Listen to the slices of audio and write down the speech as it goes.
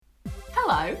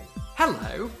Hello,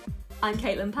 Hello, I'm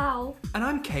Caitlin Powell, and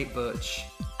I'm Kate Butch.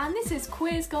 and this is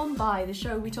Queers Gone By, the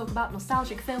show we talk about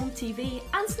nostalgic film, TV,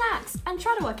 and snacks, and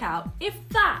try to work out if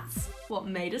that's what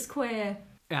made us queer.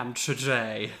 And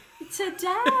today,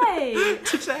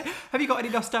 Today, have you got any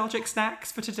nostalgic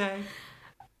snacks for today?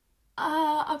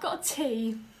 I've got a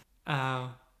tea. I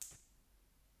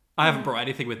haven't brought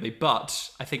anything with me, but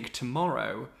I think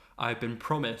tomorrow I've been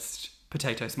promised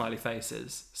potato smiley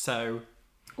faces. So,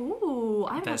 Ooh,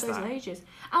 I haven't had There's those that. in ages.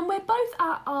 And we're both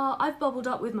at I've bubbled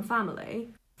up with my family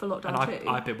for lockdown and too.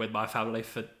 I've been with my family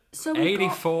for So we've got-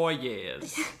 84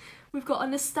 years. We've got a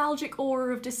nostalgic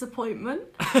aura of disappointment.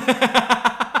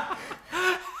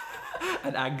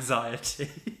 And anxiety.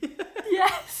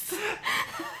 Yes.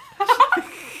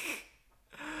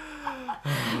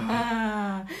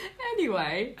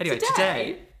 Anyway,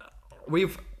 Today,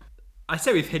 I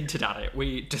say we've hinted at it.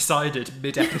 We decided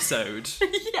mid-episode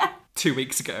yeah, 2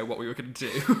 weeks ago what we were going to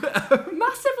do.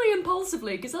 massively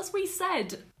impulsively, because as we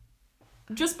said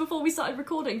just before we started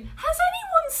recording, has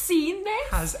anyone seen this?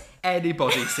 Has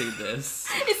anybody seen this?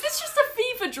 Is this just a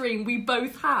fever dream we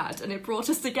both had and it brought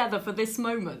us together for this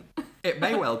moment? It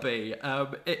may well be.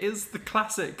 It is the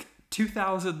classic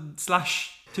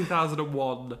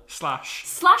 2000/2001/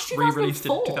 Slash re-released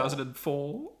in 2004.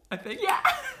 2004, I think. Yeah.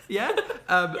 Yeah?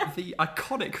 The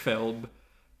iconic film,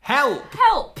 Help!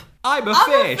 Help! I'm a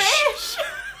I'm fish! a fish!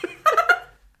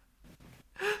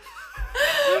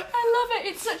 I love it.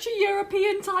 It's such a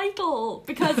European title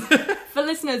because, for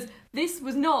listeners, this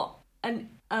was not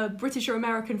a British or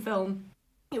American film.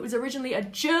 It was originally a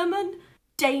German,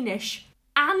 Danish,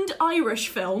 and Irish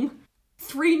film.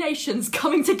 3 nations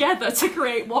coming together to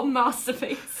create one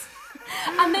masterpiece.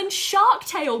 And then Shark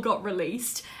Tale got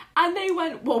released, and they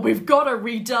went, well, we've got to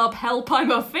redub Help,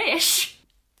 I'm a Fish.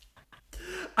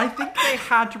 I think they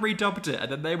had redubbed it, and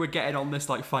then they were getting on this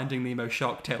like Finding Nemo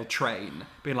Shark Tale train,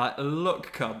 being like,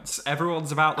 look, cunts,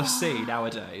 everyone's about the sea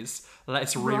nowadays.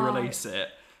 Let's re-release it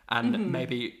and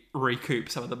maybe recoup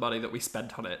some of the money that we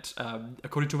spent on it.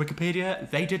 According to Wikipedia,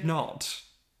 they did not.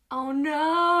 Oh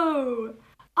no!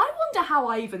 I wonder how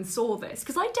I even saw this,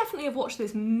 because I definitely have watched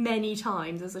this many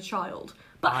times as a child.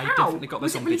 But I how? definitely got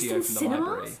this Was it on released video in from the cinemas?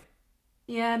 library.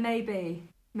 Yeah, maybe.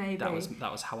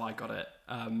 That was how I got it. It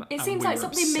and seems we like were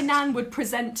something obsessed. Minan would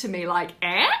present to me like,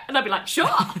 eh? And I'd be like, sure.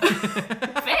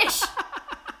 Fish.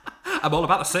 I'm all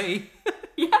about the sea.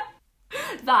 Yeah.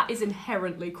 That is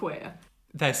inherently queer.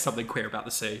 There's something queer about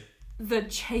the sea. The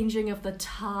changing of the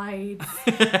tides,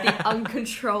 the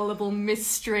uncontrollable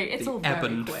mystery. It's all very Ebb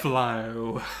and queer.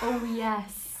 flow. Oh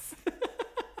yes.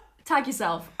 Tag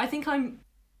yourself. I think I'm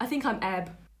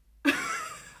Ebb.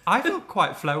 I feel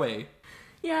quite flowy.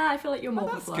 Yeah, I feel like you're more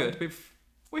That's flow. good.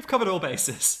 We've covered all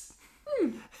bases.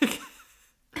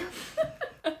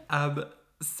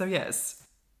 So yes,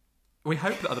 we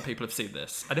hope that other people have seen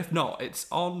this, and if not, it's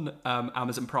on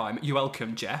Amazon Prime. You're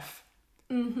welcome, Jeff.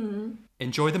 Mm-hmm.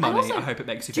 Enjoy the money. also, I hope it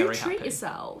makes you Do very treat happy.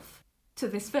 yourself to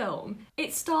this film.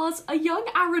 It stars a young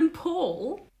Aaron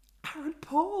Paul. Aaron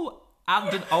Paul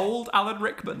and an old Alan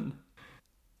Rickman.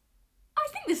 I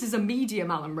think this is a medium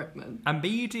Alan Rickman. A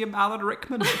medium Alan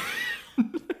Rickman.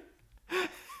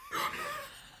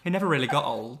 He never really got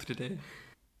old, did he?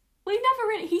 Well,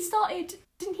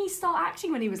 didn't he start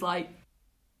acting when he was like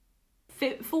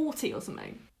 40 or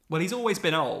something? Well, he's always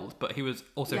been old, but he was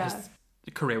also Yeah. his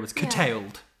career was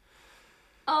curtailed.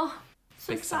 Oh,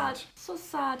 so Big sad. sad. So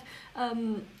sad. I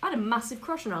had a massive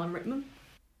crush on Alan Rickman.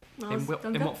 when I was In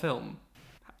younger. what film?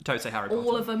 Don't say Harry Potter.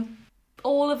 All of them.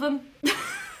 All of them.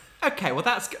 Okay, well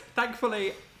that's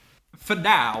thankfully for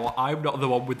now I'm not the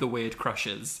one with the weird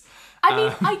crushes. I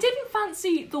mean, I didn't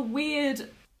fancy the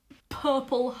weird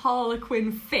purple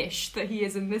harlequin fish that he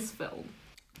is in this film.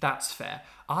 That's fair.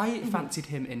 I fancied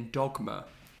him in Dogma.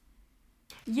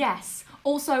 Yes.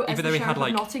 Also, as Even the though he Sheriff had,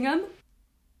 like- of Nottingham.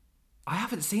 I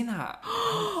haven't seen that.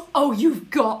 Oh,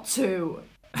 you've got to.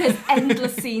 There's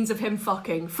endless scenes of him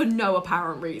fucking for no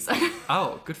apparent reason.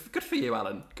 Oh, good for you,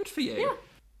 Alan. Good for you.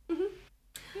 Yeah.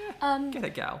 Get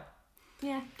it, gal.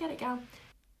 Yeah, get it, gal.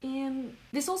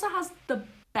 This also has it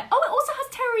also has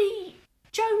Terry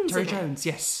Jones Terry in it. Jones,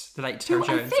 yes, the late Terry Who I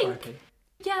Jones. think- R.I.P.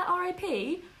 Yeah,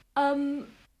 R.I.P.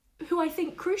 Who I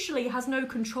think crucially has no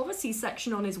controversy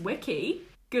section on his wiki.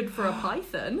 Good for a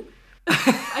Python.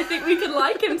 I think we can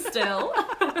like him still.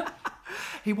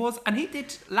 He was, and he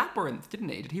did Labyrinth, didn't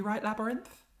he? Did he write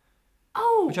Labyrinth?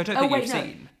 Oh, Which I don't think wait, you've no.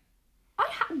 seen.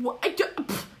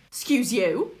 Excuse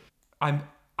you. I'm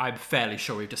fairly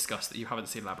sure we've discussed that you haven't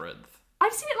seen Labyrinth.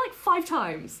 I've seen it like 5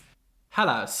 times.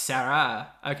 Hello, Sarah.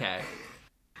 Okay.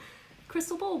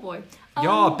 Crystal Ball Boy.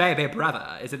 Your baby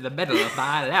brother is in the middle of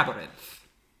my labyrinth.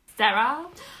 Sarah.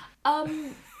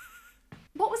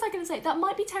 What was I going to say? That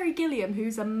might be Terry Gilliam,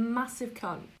 who's a massive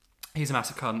cunt. He's a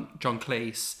massive cunt. John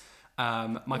Cleese.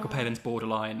 Michael Palin's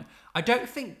borderline. I don't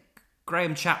think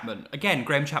Graham Chapman... Again,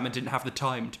 Graham Chapman didn't have the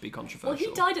time to be controversial. Well,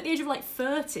 he died at the age of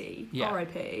 30,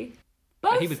 R.I.P.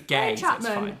 Both But he was gay, Graham so it's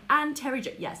Chapman fine. and Terry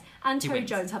Terry wins.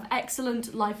 Jones have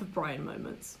excellent Life of Brian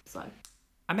moments. So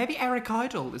And maybe Eric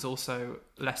Idle is also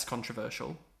less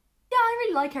controversial. yeah, I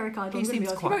really like Eric Idle. He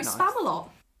seems quite He wrote nice. Spam a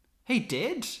lot. He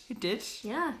did.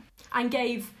 Yeah, and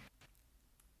gave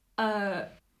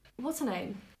what's her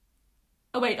name?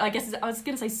 Oh wait, I guess I was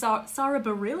going to say Sarah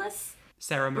Bareilles.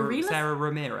 Bareilles? Sarah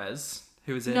Ramirez,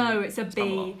 who was in... No, it's a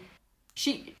Spamalot.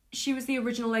 B. She was the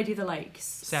original Lady of the Lakes.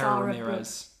 Sarah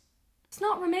Ramirez. It's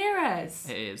not Ramirez.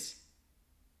 It is.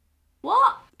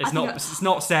 What? It's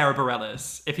not Sarah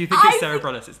Bareilles. If you think it's Sarah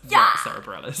Bareilles, it's not Sarah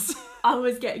Bareilles. I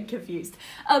was getting confused.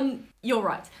 You're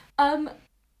right.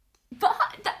 But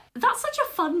that's such a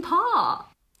fun part.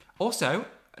 Also,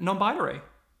 non-binary.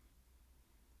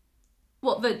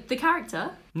 What, the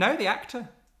character? No, the actor.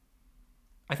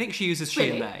 I think she uses she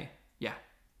and Really? they. Yeah.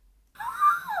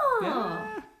 Oh,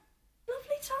 Yeah.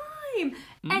 lovely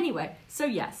time. Anyway, so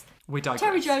yes, We digress.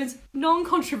 Terry Jones,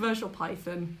 non-controversial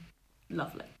Python,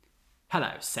 lovely.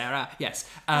 Hello, Sarah. Yes.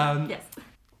 Yes.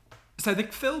 So the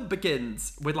film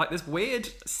begins with this weird,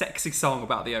 sexy song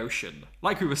about the ocean.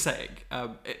 Like we were saying,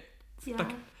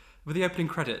 Yeah. with the opening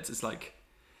credits, it's like,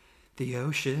 the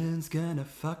ocean's gonna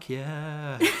fuck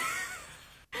ya.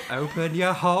 Open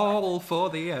your hole for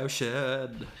the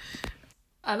ocean.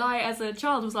 And I, as a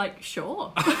child, was like,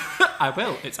 sure. I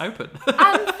will. It's open.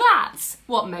 And that's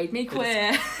what made me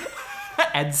queer.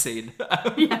 End scene.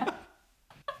 Yeah.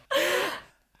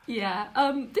 Yeah.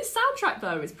 This soundtrack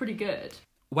though is pretty good.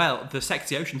 Well, the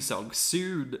Sexy Ocean song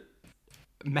soon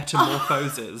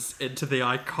metamorphoses into the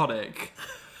iconic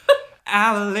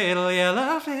 "I'm a little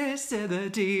yellow fish in the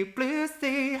deep blue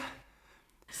sea."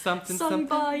 Something, Sung something.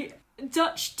 by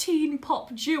Dutch teen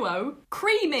pop duo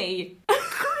Creamy.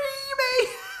 Creamy.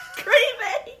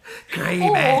 Creamy. Creamy.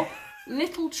 Or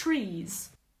Little Trees.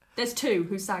 There's two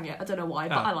who sang it. I don't know why,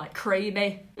 but Oh. I like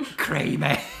Creamy.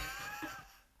 Creamy.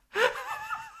 Who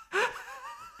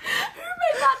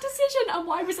made that decision and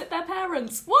why was it their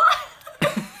parents? What?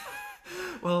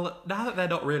 Well, now that they're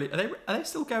not really, are they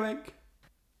still going?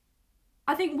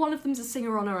 I think one of them's a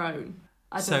singer on her own.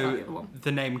 I don't know about the other So one.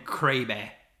 the name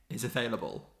Creamy is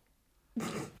available.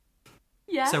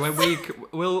 Yeah. So when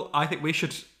I think we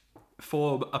should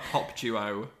form a pop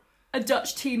duo. A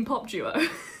Dutch teen pop duo.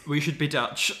 We should be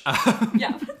Dutch,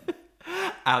 Yeah.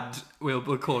 and we'll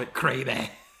call it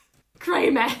Creamy.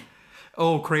 Creamy.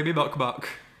 Oh, Creamy Muck Muck.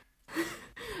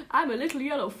 I'm a little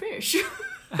yellow fish.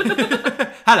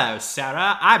 Hello,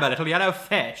 Sarah. I'm a little yellow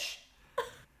fish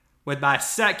with my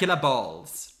circular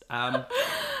balls.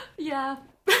 Yeah.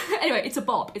 Anyway, it's a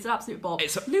bop. It's an absolute bop.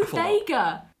 It's a Lou flop.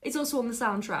 Bega is also on the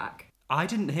soundtrack. I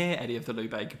didn't hear any of the Lou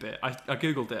Bega bit. I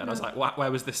googled it and I was like,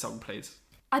 where was this song, please?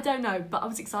 I don't know, but I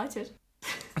was excited. I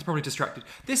was probably distracted.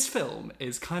 This film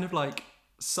is kind of like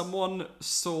someone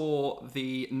saw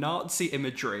the Nazi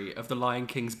imagery of the Lion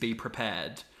King's Be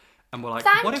Prepared and were like,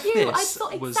 Thank what if you, I this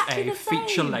thought was exactly a the same.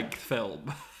 feature-length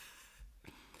film?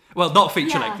 Well, not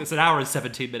feature-length. Yeah. It's an hour and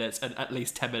 17 minutes, and at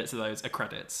least 10 minutes of those are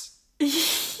credits.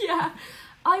 Yeah.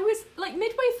 I was like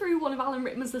midway through one of Alan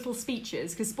Rickman's little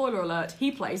speeches, because spoiler alert,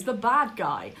 he plays the bad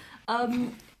guy.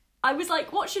 I was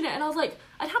like watching it and I was like,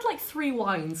 I'd had like 3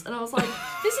 wines and I was like,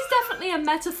 this is definitely a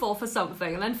metaphor for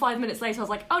something. And then 5 minutes later I was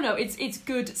like, oh no, it's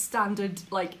good standard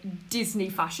like Disney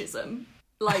fascism.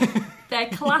 Like their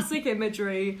classic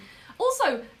imagery.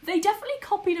 Also, they definitely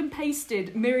copied and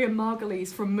pasted Miriam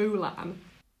Margolyes from Mulan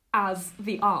as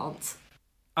the aunt.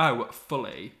 Oh,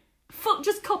 fully.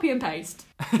 Just copy and paste.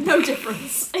 No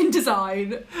difference in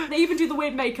design. They even do the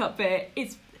weird makeup bit.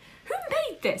 It's who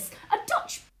made this? A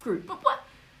Dutch group. But what?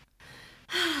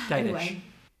 Danish. Anyway.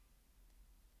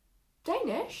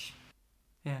 Danish?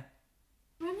 Yeah.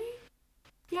 Really?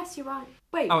 Yes, you're right.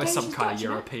 Wait. Oh, it's Danish some is kind Dutch, of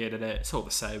isn't it? European in it. It's all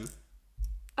the same.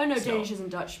 Oh no, It's Danish not. isn't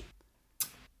Dutch.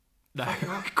 No. Fucking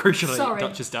hell. Crucially, Sorry.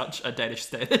 Dutch is Dutch and Danish is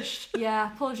Danish.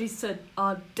 Yeah, apologies to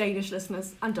our Danish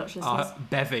listeners and Dutch listeners. Our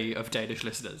bevy of Danish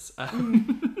listeners.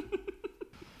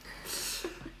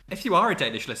 If you are a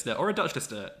Danish listener or a Dutch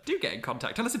listener, do get in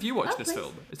contact. Tell us if you watched Oh, this please.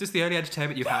 film. Is this the only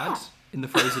entertainment you had in the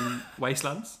frozen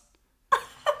wastelands?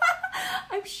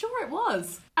 I'm sure it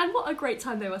was. And what a great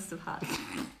time they must have had.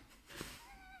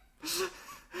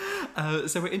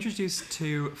 So we're introduced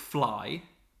to Fly,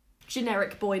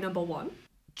 Generic boy number 1.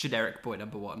 generic boy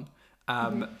number 1.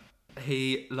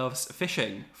 He loves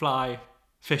fishing. Fly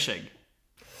fishing.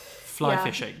 Fly Yeah.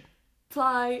 fishing.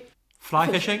 Fly Fly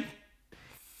fishing?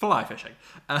 Fly fishing.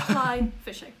 Fly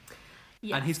fishing.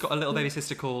 Yes. And he's got a little baby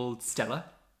sister called Stella.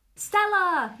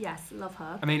 Stella! Yes, love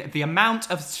her. I mean, the amount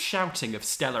of shouting of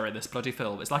Stella in this bloody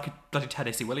film is like a bloody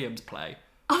Tennessee Williams play.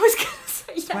 I was going to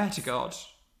say yes. Swear to God.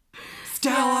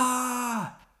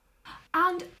 Stella!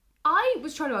 And I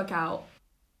was trying to work out...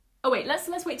 Oh wait, let's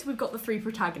wait till we've got the three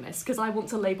protagonists, because I want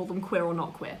to label them queer or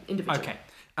not queer, individually. Okay.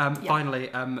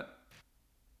 Finally,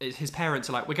 his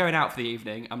parents are like, we're going out for the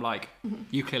evening. I'm like,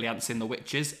 you clearly haven't seen The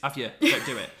Witches, have you? Don't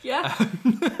do it. Yeah.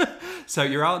 So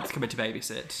your aunt's coming to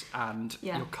babysit, and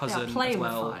Yeah. your They cousin are playing as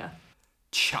well, with fire.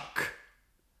 Chuck,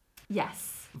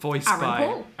 Yes. voiced Aaron by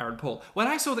Paul. Aaron Paul. When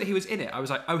I saw that he was in it, I was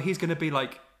like, oh, he's going to be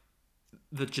like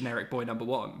the generic boy number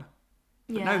one.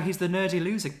 But Yeah. no, he's the nerdy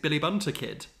loser Billy Bunter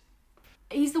kid.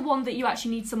 He's the one that you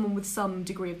actually need someone with some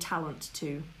degree of talent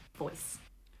to voice.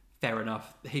 Fair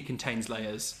enough. He contains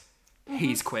layers.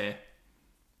 He's queer.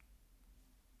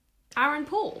 Aaron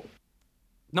Paul.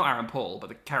 Not Aaron Paul, but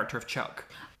the character of Chuck.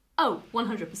 Oh,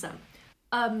 100%.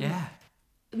 Yeah.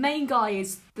 The main guy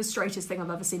is the straightest thing I've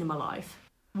ever seen in my life.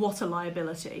 What a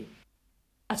liability.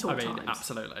 At all I mean, times.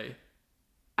 absolutely.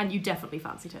 And you definitely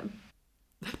fancied him.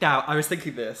 Now, I was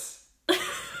thinking this.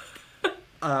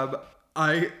 I'm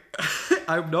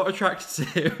not attracted to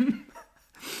him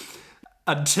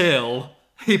until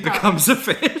he becomes a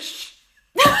fish.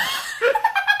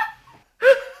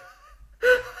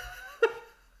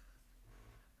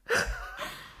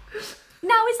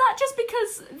 Now, is that just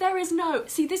because there is no...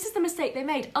 See, this is the mistake they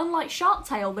made. Unlike Shark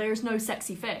Tale, there is no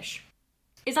sexy fish.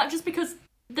 Is that just because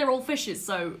they're all fishes,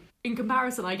 so in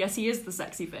comparison, I guess he is the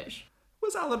sexy fish?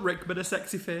 Was Alan Rickman a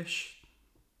sexy fish?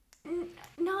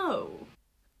 No.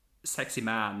 Sexy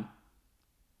man.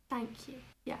 Thank you.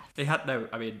 Yes. He had no,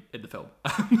 I mean, in the film.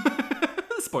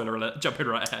 Spoiler alert, jumping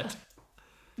right ahead.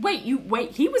 Wait, he had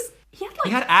like...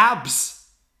 He had abs.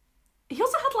 He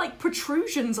also had like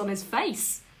protrusions on his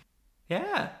face.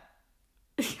 Yeah.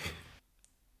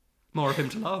 More of him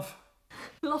to love.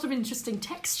 A lot of interesting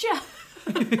texture.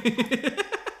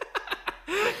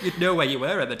 You'd know where you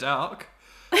were in the dark.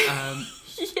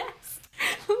 Yes.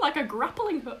 Like a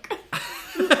grappling hook.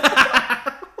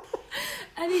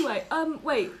 Anyway,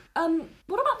 wait.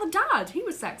 What about the dad? He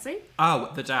was sexy. Oh,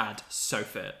 the dad. So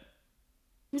fit.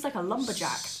 He was like a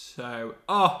lumberjack. So,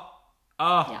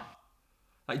 Yeah.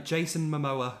 like Jason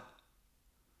Momoa.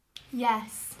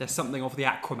 Yes. There's something of the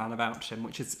Aquaman about him,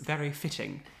 which is very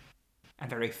fitting and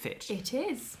very fit. It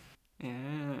is. Yes.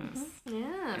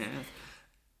 Yeah. Yes.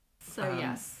 So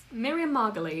yes, Miriam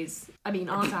Margolyes,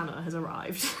 Aunt Anna has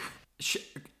arrived.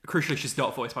 Crucially, she's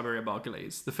not voiced by Miriam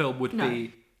Margolyes. The film would No.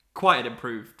 be quite an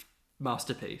improved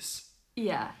masterpiece.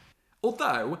 Yeah.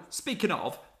 Although, speaking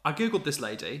of, I googled this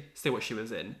lady, see what she was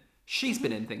in. She's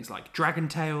been in things like Dragon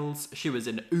Tales. She was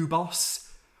in Ubos,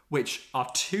 which are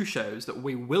two shows that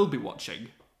we will be watching.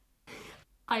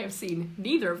 I have seen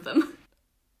neither of them.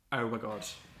 Oh my god.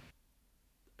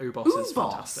 Ubos is Ubos?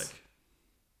 fantastic.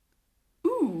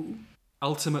 Ooh.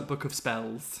 Ultimate Book of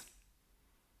Spells.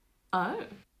 Oh.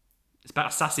 It's about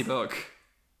a sassy book.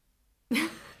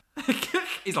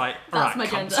 He's like, That's alright, my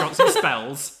come gender. start some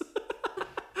spells.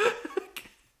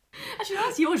 Actually,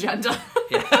 that's your gender.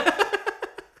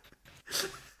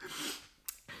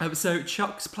 So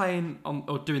Chuck's playing on,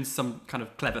 or doing some kind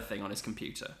of clever thing on his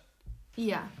computer.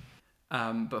 Yeah.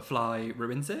 But Fly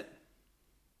ruins it.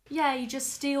 Yeah, he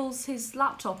just steals his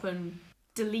laptop and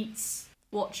deletes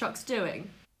what Chuck's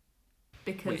doing.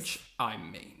 Because... Which I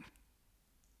mean.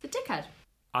 The dickhead.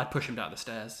 I'd push him down the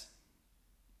stairs.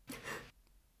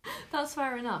 That's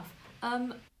fair enough.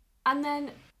 And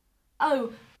then...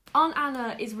 Oh, Aunt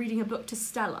Anna is reading a book to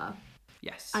Stella.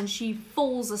 Yes. And she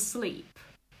falls asleep.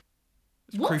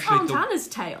 What's crucially Aunt the- Anna's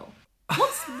tale?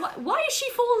 Why is she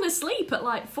falling asleep at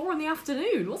like 4 PM?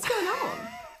 What's going on?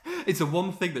 It's the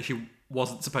one thing that she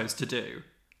wasn't supposed to do.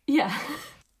 Yeah.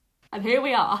 And here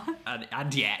we are.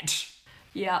 And yet.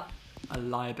 Yeah. A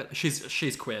liability.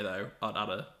 She's queer though, Aunt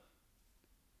Anna.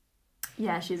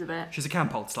 Yeah, she's a bit. She's a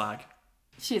camp old slag.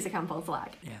 She is a camp old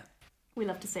flag. Yeah. We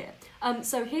love to see it.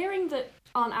 So hearing that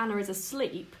Aunt Anna is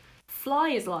asleep, Fly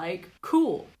is like,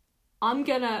 cool, I'm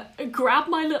gonna grab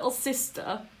my little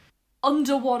sister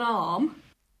under one arm,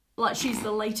 like she's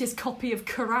the latest copy of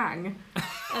Kerrang,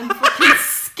 and fucking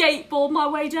skateboard my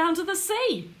way down to the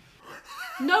sea.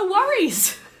 No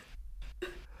worries.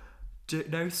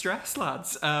 No stress,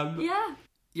 lads. Yeah.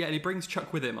 Yeah, and he brings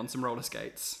Chuck with him on some roller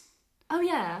skates. Oh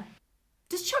yeah.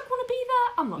 Does Chuck want to be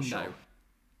there? I'm not sure. No.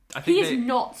 I think He is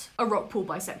not a rock pool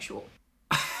bisexual.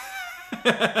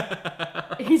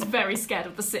 He's very scared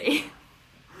of the sea.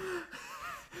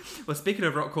 Well, speaking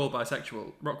of rock pool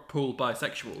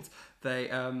bisexuals, they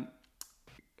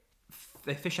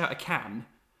they fish out a can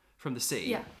from the sea.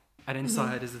 Yeah. And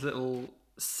inside is a little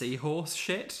seahorse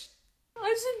shit.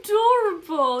 It's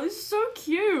adorable. It's so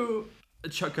cute.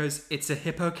 And Chuck goes, "It's a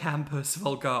Hippocampus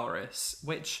vulgaris,"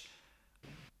 which,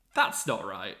 that's not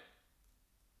right.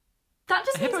 That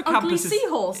just means Hippocampus ugly is-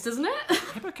 seahorse, doesn't it?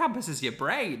 Hippocampus is your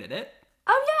brain, isn't it?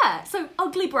 Oh yeah, so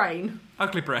ugly brain.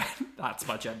 Ugly brain. That's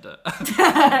my gender.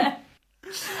 And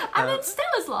then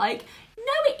Stella's like,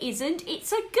 "No, it isn't.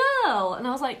 It's a girl." And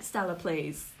I was like, "Stella,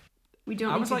 please. We don't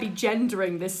I need was to like- be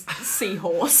gendering this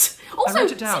seahorse." Also,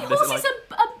 wrote it down. Is it seahorses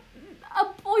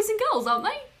are boys and girls, aren't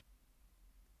they?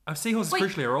 Oh, seahorses Wait.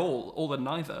 crucially are all and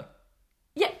neither.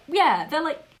 Yeah. They're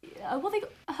like, what are they?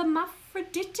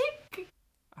 Hermaphroditic?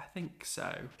 I think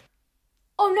so.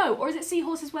 Oh no, or is it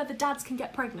seahorses where the dads can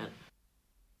get pregnant?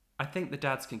 I think the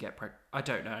dads can get pregnant. I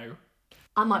don't know.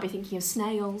 I might be thinking of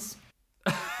snails.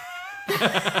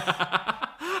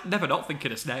 Never not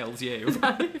thinking of snails, you.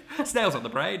 Snails on the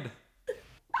brain.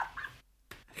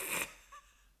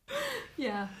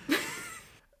 Yeah.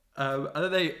 And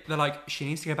then they're like, "She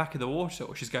needs to go back in the water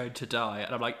or she's going to die."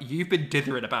 And I'm like, "You've been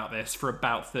dithering about this for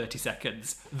about 30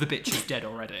 seconds. The bitch is dead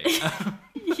already."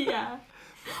 Yeah.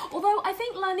 Although I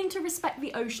think learning to respect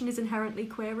the ocean is inherently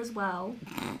queer as well.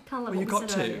 Kind of like Well, what you we got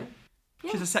said to. earlier.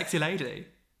 Yeah. She's a sexy lady.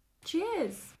 She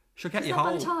is. She'll get She's you led by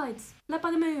whole. the tides, led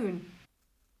by the moon.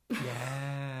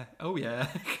 Yeah. Oh, yeah.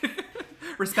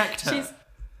 Respect her.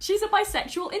 She's a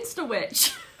bisexual insta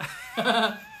witch.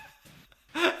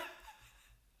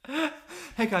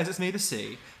 Hey, guys, it's me, the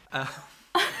sea.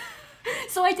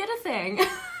 So I did a thing.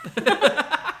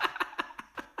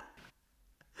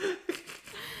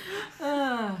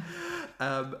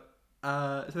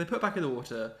 So they put it back in the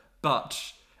water,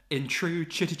 but in true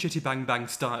Chitty Chitty Bang Bang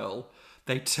style,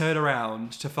 they turn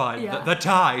around to find Yeah. that the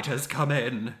tide has come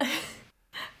in.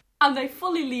 And they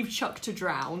fully leave Chuck to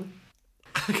drown.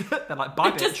 They're like,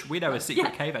 "Bye, bitch, Just- we know a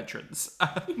secret yeah. cave entrance."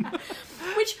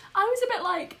 Which I was a bit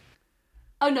like,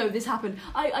 oh no, this happened.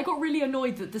 I got really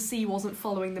annoyed that the sea wasn't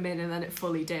following them in and then it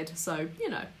fully did. So,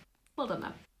 well done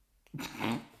them.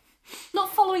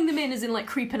 Not following them in as in like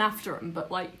creeping after them,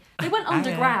 but like they went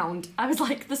underground. I was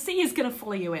like, the sea is going to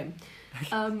follow you in.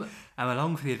 I'm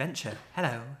along for the adventure.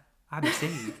 Hello, I'm the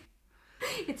sea.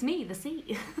 It's me, the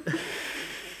sea.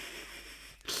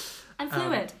 I'm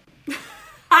fluid.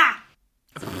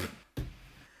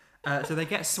 So they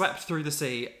get swept through the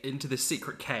sea into this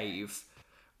secret cave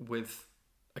with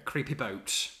a creepy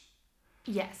boat.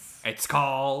 Yes. It's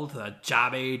called the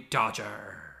Jammy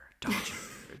Dodger. Dodger.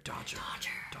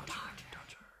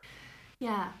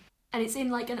 Yeah. And it's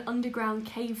in like an underground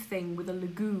cave thing with a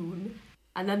lagoon.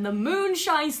 And then the moon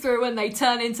shines through and they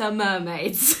turn into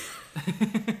mermaids.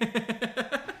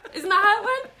 Isn't that how it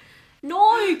went?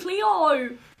 No,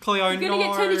 Cleo. Cleo, You're gonna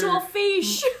get turned into a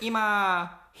fish.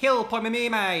 Emma, help, I'm a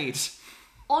mermaid.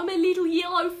 I'm a little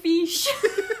yellow fish.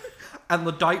 And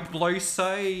the deep blue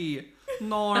sea.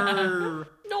 No. No.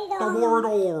 The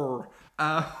corridor.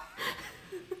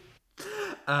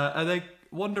 And they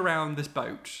wander around this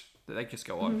boat that they just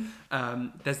go on.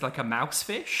 There's like a mouse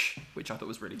fish, which I thought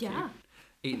was really cute. Yeah.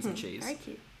 Eating some cheese. Very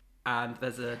cute. And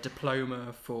there's a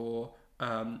diploma for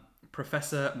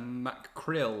Professor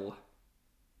Mackrill.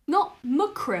 Not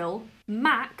mackerel,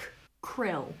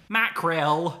 Mac-krill.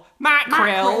 Mackerel.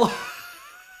 Mackerel.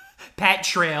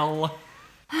 Petrel.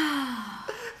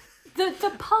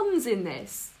 The puns in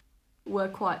this were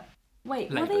quite... Wait,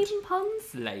 were they Laboured. even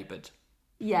puns? Laboured.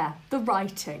 Yeah, the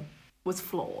writing was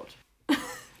flawed.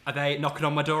 Are they knocking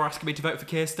on my door asking me to vote for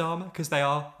Keir Starmer? Because they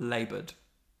are laboured.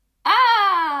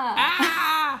 Ah!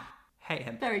 Ah! Hate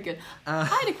him. Very good. I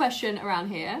had a question around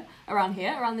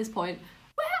this point.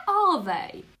 Where are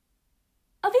they?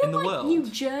 Are they In in the like world? New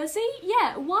Jersey?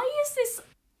 Yeah. Why is this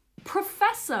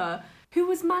professor who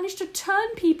has managed to turn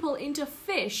people into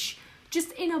fish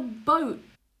just in a boat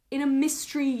in a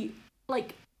mystery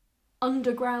like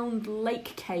underground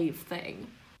lake cave thing?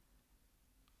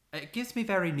 It gives me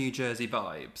very New Jersey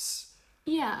vibes.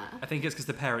 Yeah. I think it's because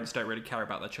the parents don't really care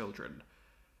about their children.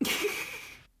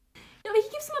 No, he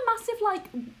gives them a massive like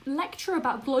lecture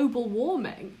about global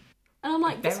warming. And I'm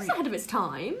like, this is Very- ahead of its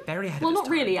time. Very ahead Well, of its not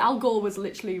time. really. Al Gore was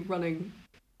literally running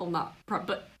on that front,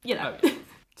 but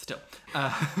Still.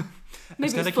 Maybe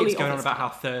Stella it's fully keeps going on on its about time. how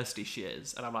thirsty she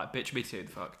is, and I'm like, bitch, me too, the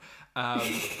fuck.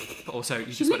 But also, you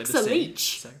She just went licks in the a sea.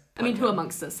 leech. So, I mean, play who them.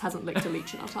 amongst us hasn't licked a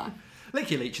leech in our time? Lick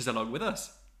your leeches along with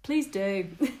us. Please do.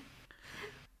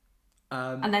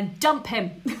 And then dump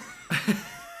him.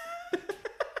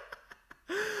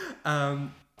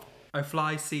 A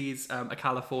fly sees a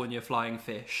California flying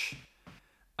fish.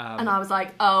 And I was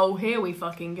like, oh, here we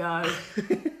fucking go.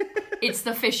 It's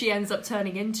the fish he ends up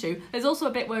turning into. There's also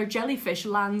a bit where a jellyfish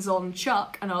lands on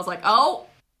Chuck, and I was like, oh,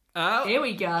 here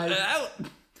we go.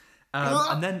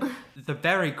 And then the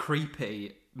very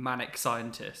creepy mad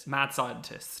scientist.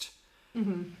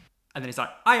 Mm-hmm. And then he's like,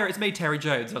 "Hiya, it's me, Terry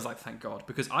Jones." I was like, "Thank God,"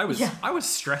 because I was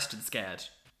stressed and scared.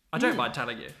 I don't mind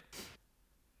telling you.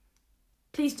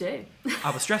 Please do.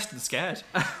 I was stressed and scared.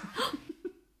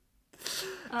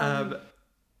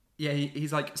 Yeah,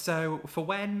 he's like, so for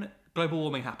when global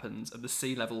warming happens and the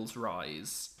sea levels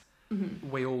rise,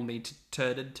 we all need to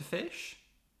turn into fish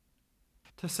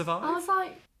to survive. I was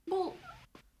like, well,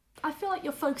 I feel like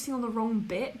you're focusing on the wrong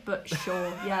bit, but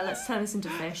sure, yeah, let's turn this into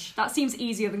fish. That seems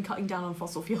easier than cutting down on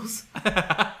fossil fuels.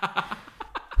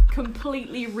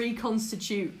 Completely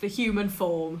reconstitute the human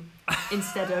form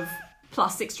instead of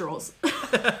plastic straws.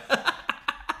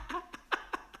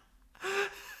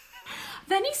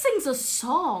 Then he sings a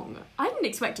song. I didn't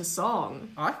expect a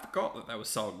song. I forgot that there were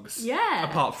songs. Yeah,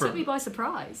 apart from took me by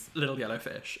surprise. Little Yellow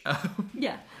Fish.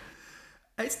 Yeah,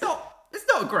 it's not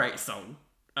a great song.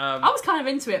 I was kind of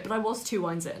into it, but I was 2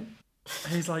 wines in.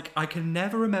 He's like, I can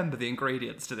never remember the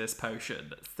ingredients to this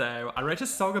potion, so I wrote a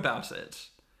song about it.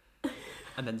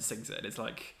 And then sings it. It's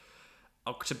like,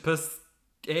 octopus,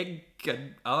 egg,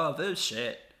 and other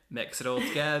shit. Mix it all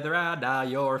together and now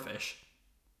you're a fish.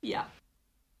 Yeah.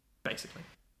 Basically.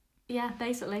 Yeah,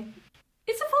 basically.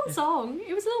 It's a fun song.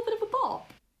 It was a little bit of a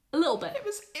bop. A little bit.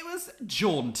 It was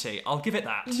jaunty. I'll give it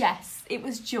that. Yes, it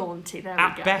was jaunty. There we go.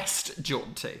 At best,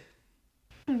 jaunty.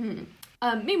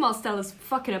 Mm-hmm. Meanwhile, Stella's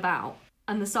fucking about,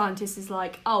 and the scientist is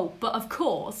like, "Oh, but of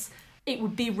course, it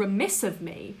would be remiss of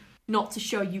me not to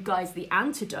show you guys the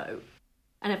antidote."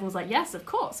 And everyone's like, "Yes, of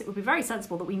course. It would be very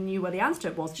sensible that we knew where the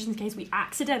antidote was, just in case we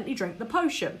accidentally drink the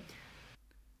potion."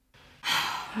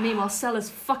 Meanwhile, Stella's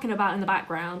fucking about in the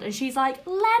background, and she's like,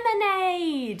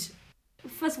 "Lemonade!"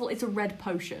 First of all, it's a red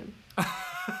potion.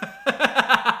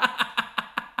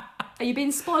 Are you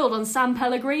being spoiled on San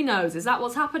Pellegrinos? Is that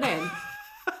what's happening?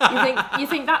 You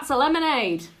think that's a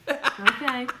lemonade?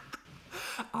 Okay.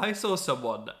 I saw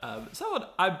someone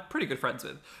I'm pretty good friends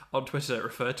with, on Twitter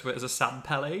referred to it as a San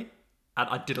Pele, and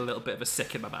I did a little bit of a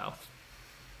sick in my mouth.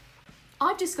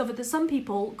 I've discovered that some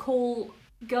people call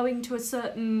going to a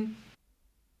certain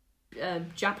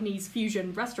Japanese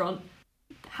fusion restaurant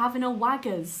having a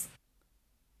Waggers.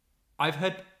 I've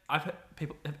heard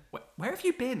people. Where have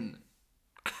you been?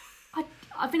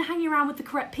 I've been hanging around with the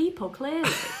correct people,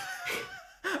 clearly.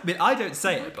 I mean, I don't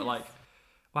say it, but like,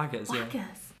 Waggers, yeah.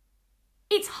 Waggers.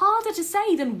 It's harder to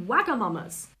say than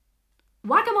Wagamama's.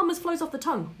 Wagamama's flows off the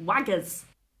tongue. Waggers.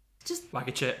 Just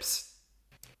Wagga chips.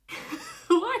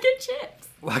 Wagga chips.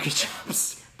 Wagga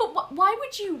chips. But why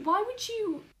would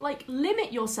you like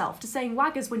limit yourself to saying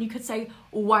Waggers when you could say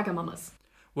Wagamama's?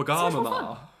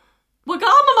 Wagamama.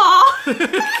 Wagamama.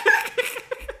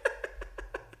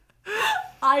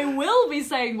 I will be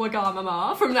saying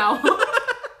Wagamama from now on.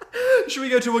 Should we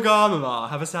go to Wagamama?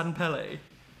 Have a San Pele?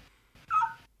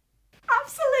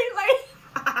 Absolutely.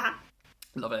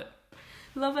 Love it.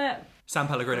 Love it. San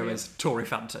Pellegrino is Tory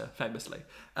Fanta, famously.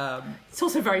 It's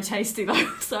also very tasty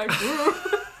though, so...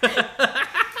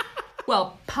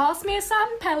 Well, pass me a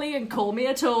San Pelly and call me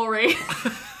a Tory.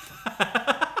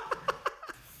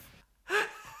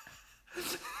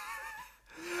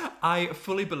 I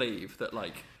fully believe that,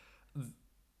 like,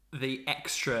 the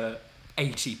extra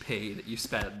 80p that you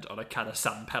spend on a can of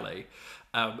San Pele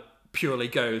purely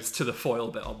goes to the foil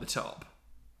bit on the top.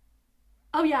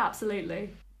 Oh yeah, absolutely.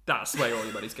 That's where all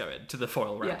your money's going, to the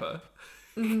foil wrapper.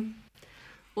 Yeah. Mm-hmm.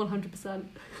 100%.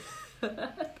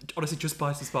 Honestly, just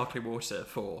buy some sparkling water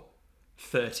for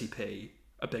 30p,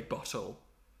 a big bottle,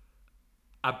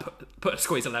 and put a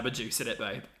squeeze of lemon juice in it,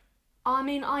 babe. I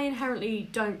mean, I inherently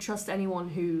don't trust anyone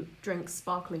who drinks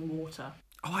sparkling water.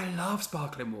 Oh, I love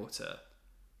sparkling water.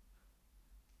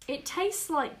 It tastes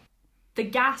like the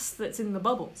gas that's in the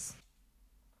bubbles.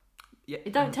 Yeah,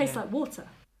 it don't taste like water.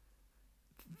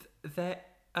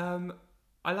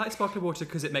 I like sparkling water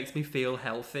because it makes me feel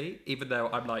healthy, even though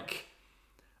I'm like,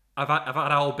 I've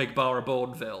had a whole big bar of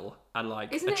Bourneville and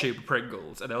like a tube of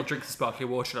Pringles, and I'll drink some sparkling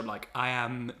water, and I'm like, I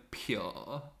am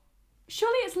pure.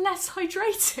 Surely it's less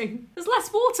hydrating. There's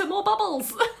less water, more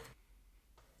bubbles.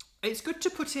 It's good to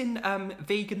put in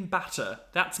vegan batter.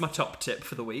 That's my top tip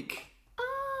for the week.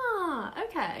 Ah,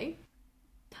 okay.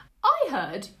 I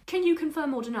heard, can you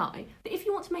confirm or deny, that if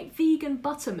you want to make vegan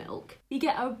buttermilk, you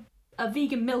get a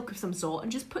vegan milk of some sort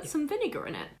and just put some vinegar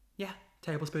in it? Yeah,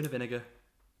 tablespoon of vinegar.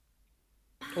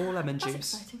 Or lemon juice.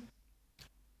 That's exciting.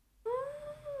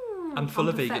 I'm full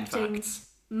of vegan facts.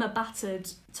 My battered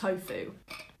tofu.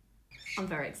 I'm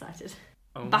very excited.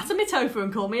 Oh. Batter me tofu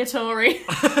and call me a Tory.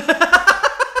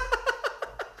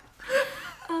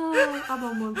 Come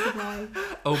on, one today.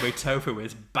 Oh, my tofu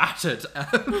is battered.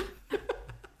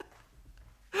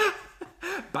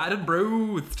 Battered,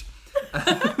 bruised.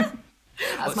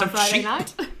 That's my Friday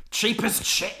night. Cheap as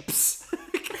chips.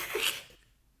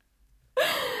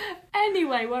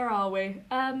 Anyway, where are we?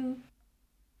 Oh,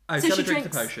 So she's she gonna drink the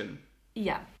drinks- potion.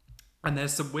 Yeah. And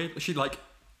there's some weird... She, like,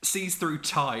 sees through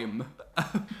time.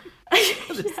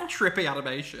 This trippy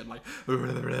animation. Like...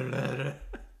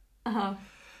 Uh-huh.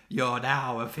 You're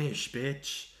now a fish,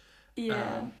 bitch.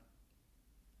 Yeah.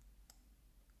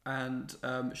 And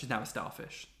she's now a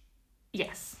starfish.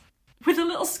 Yes. With a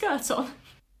little skirt on.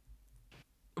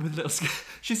 With a little...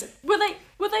 She's... Were they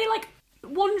like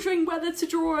wondering whether to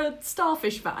draw a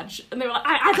starfish badge? And they were like,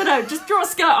 I don't know, just draw a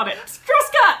skirt on it. Just draw a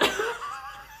skirt!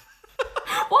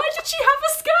 Why did she have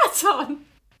a skirt on?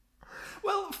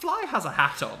 Well, Fly has a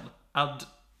hat on. And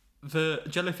the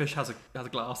jellyfish has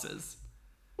glasses.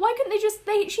 Why couldn't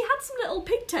she had some little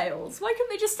pigtails. Why couldn't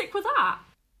they just stick with that?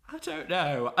 I don't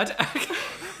know.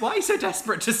 Why are you so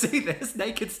desperate to see this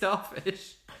naked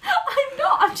starfish? I'm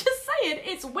not. I'm just saying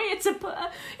it's weird to put a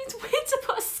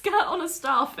skirt on a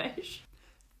starfish.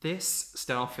 This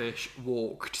starfish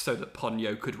walked so that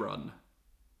Ponyo could run.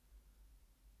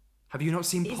 Have you not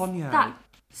seen Ponyo? Is that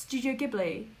Studio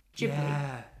Ghibli?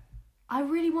 Yeah. I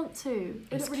really want to.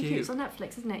 It It's looks really cute. cute. It's on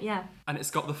Netflix, isn't it? Yeah. And it's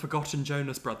got the forgotten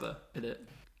Jonas brother in it.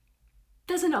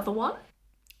 There's another one.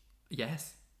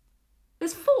 Yes.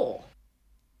 There's 4.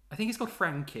 I think he's called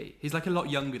Frankie. He's like a lot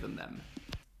younger than them.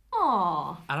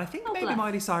 Aww. And I think Oh, maybe bless.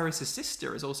 Miley Cyrus's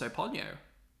sister is also Ponyo.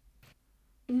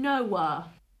 Noah.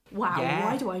 Wow, Yeah.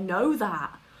 why do I know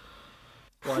that?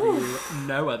 Why do you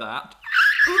know that?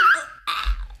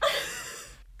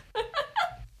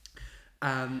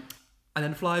 And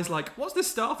then Fly's like, what's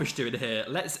this starfish doing here?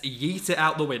 Let's yeet it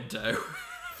out the window.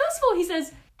 First of all, he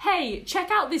says, hey, check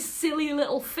out this silly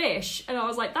little fish. And I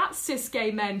was like, that's cis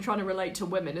gay men trying to relate to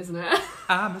women, isn't it?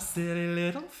 I'm a silly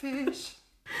little fish.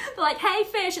 They're like, hey,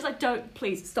 fish. It's like, don't,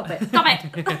 please, stop it. Stop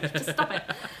it. Just stop it.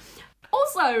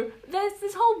 Also, there's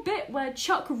this whole bit where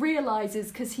Chuck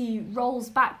realises, because he rolls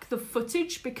back the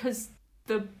footage because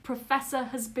the professor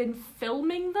has been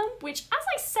filming them, which, as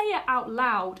I say it out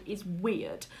loud, is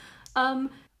weird.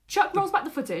 Chuck rolls back the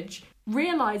footage,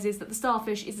 realises that the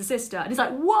starfish is the sister, and he's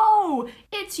like, whoa,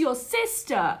 it's your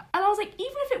sister. And I was like,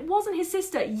 even if it wasn't his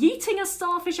sister, yeeting a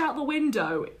starfish out the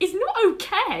window is not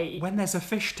okay. When there's a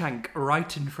fish tank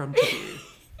right in front of you.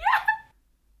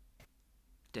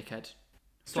 Dickhead.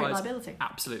 Straight Fly's liability.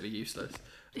 absolutely useless.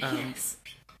 Yes.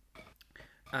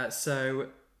 So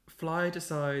Fly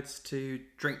decides to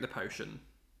drink the potion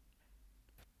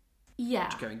Yeah.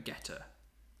 to go and get her.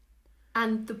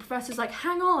 And the professor's like,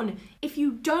 hang on, if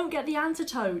you don't get the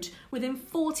antidote within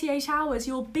 48 hours,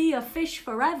 you'll be a fish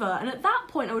forever. And at that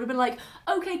point, I would have been like,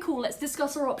 okay, cool, let's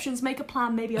discuss our options, make a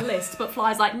plan, maybe a list. But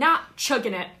Fly's like, nah,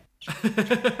 chugging it.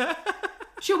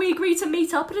 Shall we agree to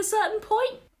meet up at a certain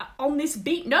point? On this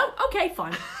beat? No? Okay,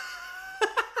 fine.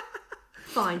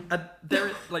 Fine. And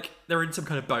they're in some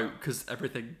kind of boat because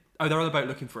everything... Oh, they're on the boat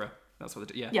looking for her. That's what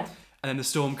they do, yeah. Yeah. And then the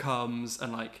storm comes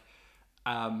and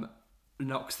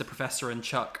knocks the professor and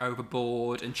Chuck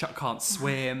overboard, and Chuck can't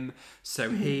swim, so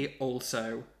he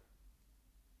also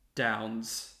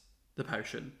downs the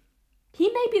potion. He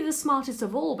may be the smartest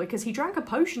of all because he drank a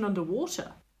potion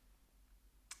underwater.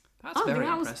 That's I don't very think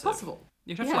that was impressive. possible.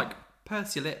 You have to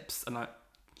purse your lips and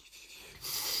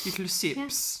little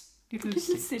sips. Little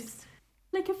sips.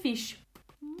 Like a fish.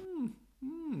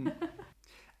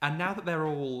 And now that they're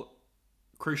all,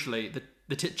 crucially,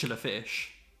 the titular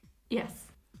fish, Yes.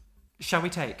 shall we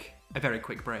take a very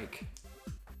quick break?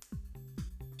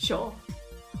 Sure.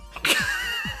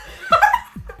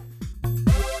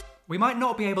 We might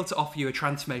not be able to offer you a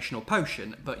transformational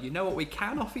potion, but you know what we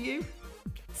can offer you?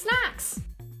 Snacks.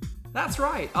 That's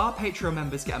right, our Patreon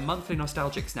members get a monthly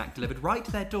nostalgic snack delivered right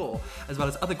to their door, as well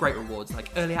as other great rewards like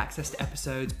early access to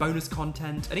episodes, bonus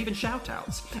content, and even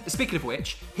shout-outs. Speaking of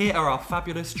which, here are our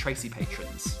fabulous Tracy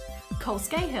patrons. Cole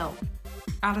Scahill.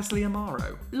 Alice Lee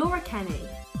Amaro, Laura Kenny.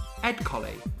 Ed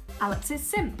Colley, Alexis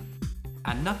Simp.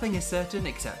 and nothing is certain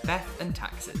except Beth and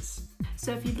taxes.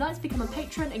 So if you'd like to become a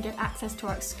patron and get access to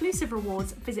our exclusive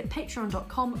rewards, visit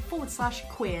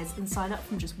patreon.com/queers and sign up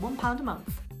from just £1 a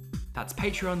month. That's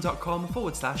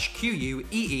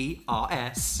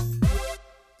patreon.com/QUEERS.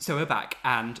 So we're back,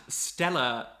 and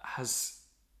Stella is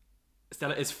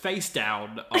face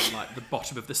down on like the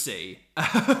bottom of the sea,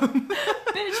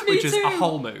 Bitch, me which is too. a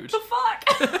whole mood. The fuck?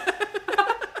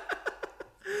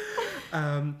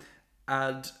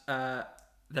 And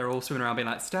they're all swimming around being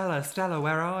like, Stella,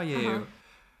 where are you? Uh-huh.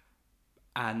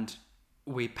 And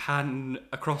we pan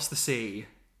across the sea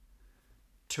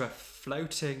to a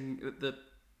floating.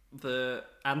 The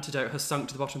antidote has sunk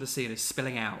to the bottom of the sea and is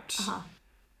spilling out.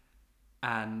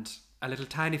 And a little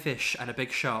tiny fish and a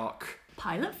big shark.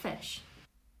 Pilot fish.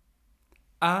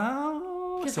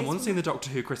 Oh, someone's seen the Doctor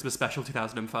Who Christmas special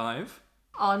 2005.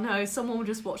 Oh no, someone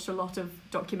just watched a lot of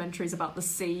documentaries about the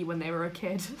sea when they were a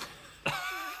kid.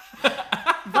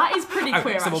 That is pretty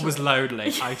queer, someone actually. was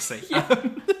lonely, I see.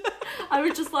 I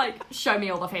was just like, show me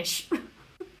all the fish.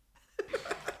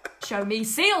 Show me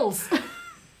seals.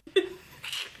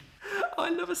 I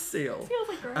love a seal. Seals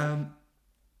are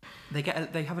great.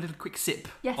 They have a little quick sip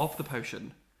of the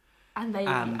potion. And they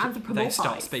They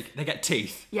start speaking. They get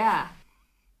teeth. Yeah.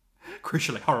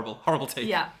 Crucially, horrible teeth.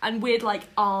 Yeah, and weird like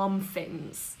arm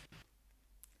things.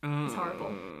 It's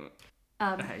horrible.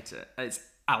 I hate it. It's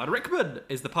Alan Rickman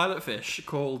is the pilot fish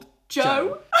called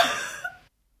Joe.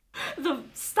 The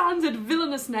standard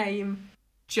villainous name,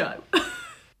 Joe.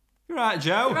 Right,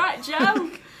 Joe. Right,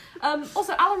 Joe.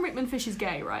 Also, Alan Rickman fish is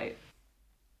gay, right?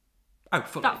 Oh,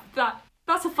 fully.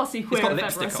 That's a fussy queer got if ever I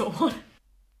lipstick saw on.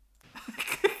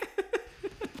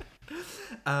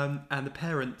 one. And the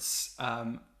parents,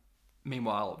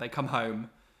 meanwhile, they come home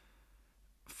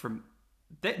from...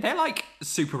 They're like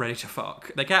super ready to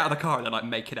fuck. They get out of the car and they're like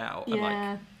making out and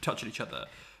like touching each other.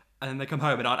 And then they come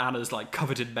home and Aunt Anna's like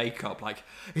covered in makeup, like,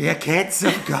 your kids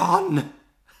have gone.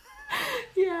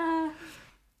 Yeah.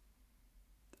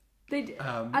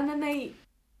 And then they...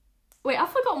 Wait, I've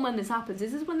forgotten when this happens.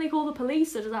 Is this when they call the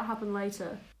police or does that happen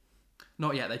later?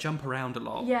 Not yet, they jump around a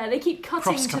lot. Yeah, they keep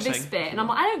cutting to Cross-cutting. this bit and I'm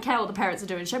like, I don't care what the parents are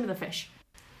doing, show me the fish.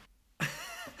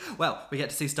 Well, we get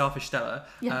to see Starfish Stella.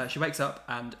 Yeah. She wakes up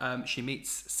and she meets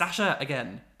Sasha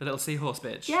again, the little seahorse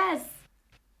bitch. Yes.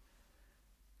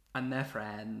 And they're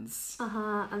friends.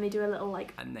 And they do a little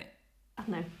like, And they... I don't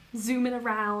know, zooming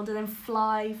around and then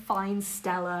Fly finds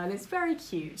Stella and it's very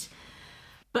cute.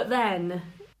 But then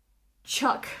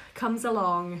Chuck comes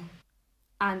along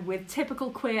and with typical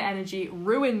queer energy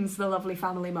ruins the lovely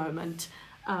family moment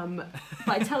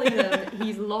by telling them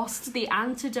he's lost the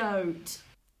antidote.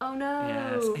 Oh no.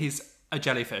 Yes, he's a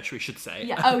jellyfish, we should say.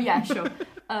 Yeah. Oh yeah, sure.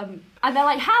 And they're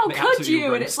like, how They could absolutely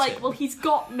you? And it's roast like, him. well, he's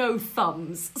got no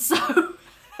thumbs, so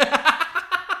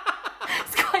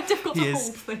it's quite difficult He to is-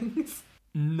 hold things.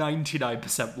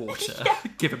 99% water.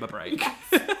 Give him a break.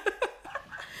 Yes.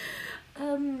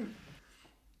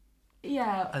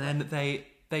 Yeah. And then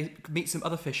they meet some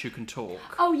other fish who can talk.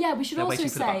 Oh yeah, we should They're also waiting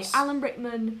for the say bus. Alan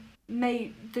Rickman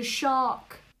made the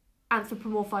shark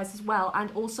anthropomorphized as well,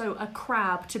 and also a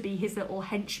crab to be his little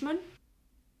henchman.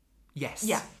 Yes.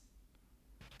 Yeah.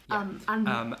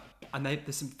 And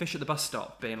there's some fish at the bus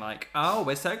stop being like, oh,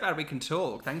 we're so glad we can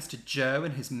talk, thanks to Joe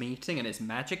and his meeting and his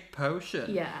magic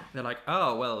potion. Yeah. They're like,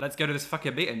 oh, well, let's go to this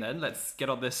fucking meeting then. Let's get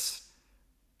on this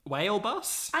whale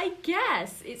bus. I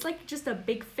guess it's like just a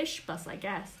big fish bus. I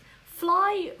guess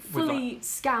Fly fully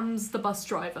scams the bus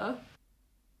driver.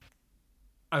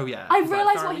 Oh, yeah. I He's like,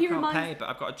 realised "Sorry, what we he can't reminds- pay, but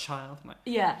I've got a child. I'm like,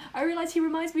 Yeah, I realised he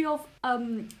reminds me of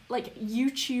like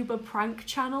YouTuber prank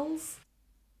channels.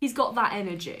 He's got that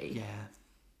energy. yeah.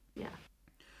 Yeah.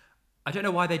 I don't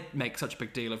know why they make such a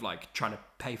big deal of like trying to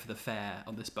pay for the fare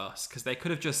on this bus, because they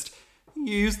could have just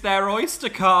used their Oyster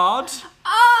card.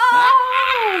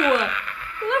 Oh!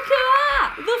 Look at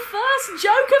that! The first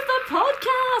joke of the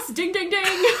podcast! Ding, ding,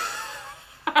 ding!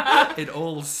 In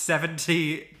all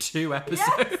 72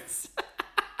 episodes.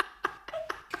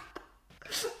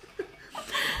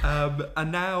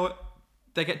 And now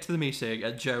they get to the meeting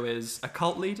and Joe is a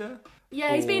cult leader.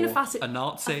 Yeah, he's being or a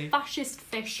Nazi. A fascist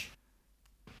fish.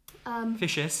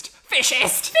 Fishist.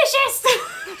 Fishist!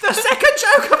 The second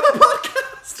joke of the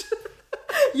podcast.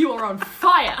 You are on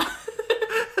fire!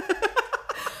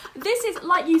 This is,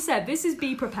 like you said, this is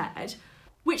Be Prepared,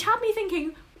 which had me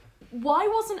thinking, why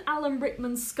wasn't Alan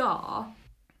Rickman Scar?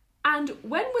 And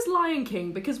when was Lion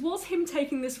King? Because was him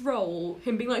taking this role,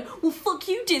 him being like, well, fuck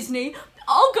you, Disney,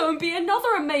 I'll go and be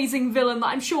another amazing villain that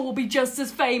I'm sure will be just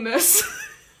as famous.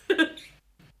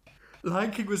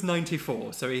 Lion King was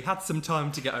 94, so he had some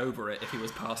time to get over it if he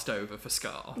was passed over for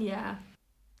Scar. Yeah.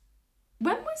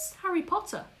 When was Harry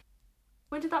Potter?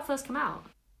 When did that first come out?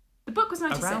 The book was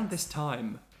 96. Around this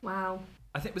time. Wow.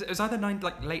 I think it was either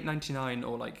late 99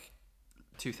 or like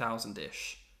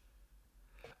 2000-ish.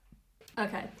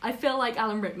 Okay. I feel like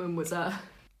Alan Rickman was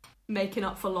making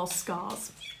up for lost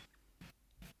scars.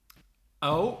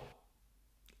 Oh.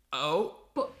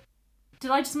 But did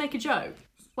I just make a joke?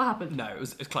 What happened? No, it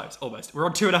was close, almost. We're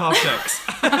on 2.5 jokes.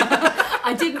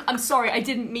 I'm sorry, I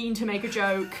didn't mean to make a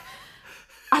joke.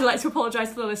 I'd like to apologise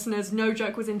to the listeners. No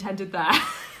joke was intended there.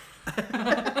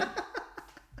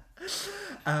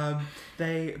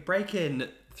 They break in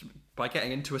by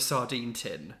getting into a sardine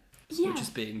tin, Yeah. which is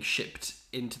being shipped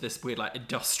into this weird, like,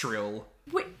 industrial...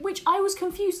 Which I was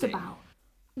confused about.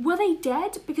 Were they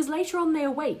dead? Because later on they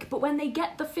awake, but when they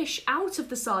get the fish out of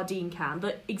the sardine can,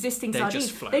 the existing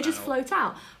sardines, they just float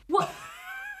out. What?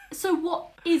 So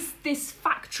what is this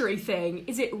factory thing?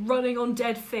 Is it running on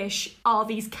dead fish? Are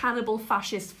these cannibal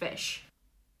fascist fish?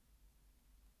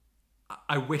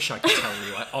 I wish I could tell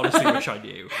you. I honestly wish I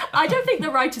knew. I don't think the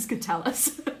writers could tell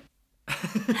us.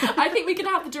 I think we could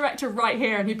have the director right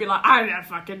here and he'd be like, I don't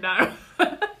fucking know.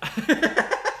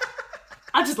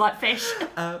 I just like fish.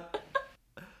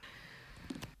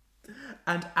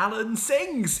 And Alan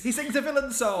sings. He sings a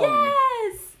villain song.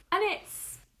 Yes! And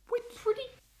it's pretty...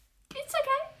 It's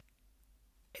okay.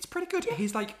 It's pretty good. Yeah.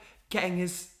 He's like getting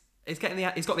his... he's got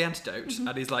the antidote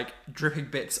and he's like dripping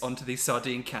bits onto these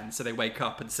sardine cans so they wake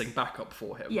up and sing backup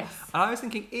for him. Yes. And I was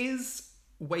thinking, is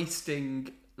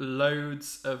wasting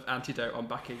loads of antidote on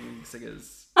backing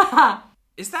singers,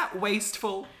 is that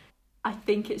wasteful? I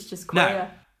think it's just queer. No.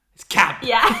 It's camp.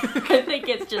 Yeah, I think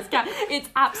it's just camp. It's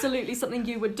absolutely something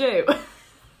you would do.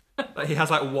 Like, he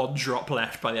has like one drop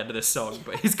left by the end of this song,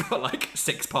 but he's got like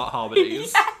 6-part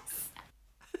harmonies. Yes.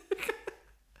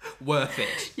 Worth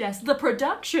it. Yes, the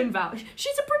production value.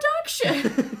 She's a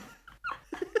production.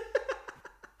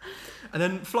 And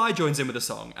then Fly joins in with the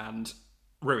song and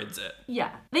ruins it.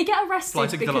 Yeah, they get arrested. Fly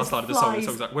sings the last line of the song. The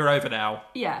song's like, we're over now.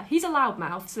 Yeah, he's a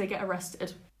loudmouth, so they get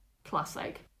arrested.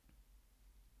 Classic.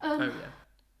 Oh yeah.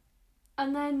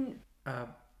 And then...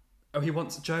 he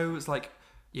wants... Joe's like,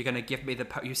 you're going to give me the...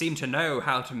 you seem to know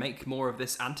how to make more of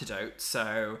this antidote,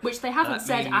 so... Which they haven't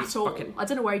said at all. Fucking... I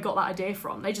don't know where he got that idea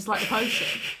from. They just like the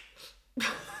potion.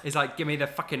 He's like, give me the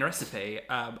fucking recipe.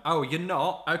 Oh, you're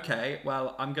not? Okay,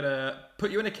 well, I'm going to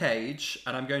put you in a cage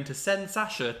and I'm going to send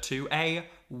Sasha to a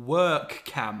work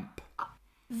camp.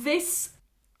 This...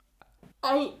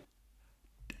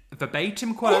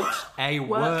 Verbatim quote, a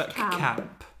work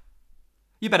camp.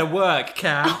 You better work,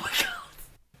 Cam. Oh my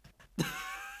god.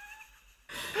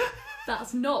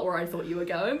 That's not where I thought you were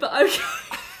going, but okay.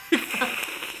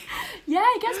 Yeah,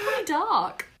 it gets pretty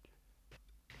dark.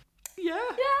 Yeah.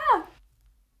 Yeah.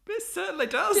 It certainly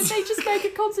does. Did they just make a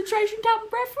concentration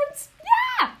camp reference?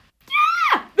 Yeah.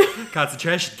 Yeah.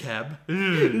 Concentration camp.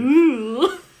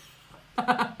 Ooh.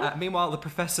 Meanwhile, the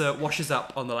professor washes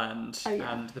up on the land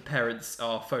yeah. and the parents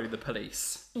are phoning the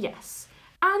police. Yes.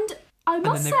 And I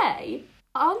must say...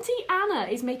 Auntie Anna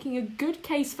is making a good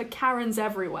case for Karens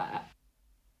everywhere.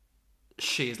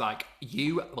 She's like,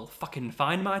 you will fucking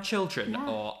find my children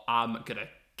or I'm gonna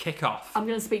kick off. I'm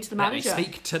gonna speak to the manager. Let me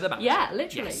speak to the manager. Yeah,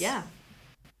 literally, yes. yeah.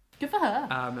 Good for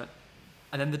her.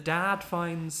 And then the dad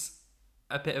finds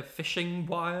a bit of fishing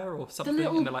wire or something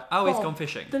and they're like, he's gone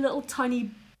fishing. The little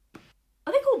tiny...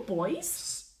 Are they called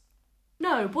boys?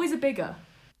 No, boys are bigger.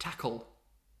 Tackle.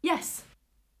 Yes.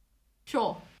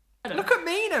 Sure. Look at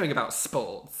me knowing about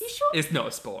sports. You sure? It's not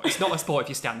a sport. It's not a sport if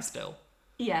you stand still.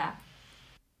 Yeah.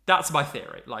 That's my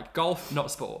theory. Like, golf, not a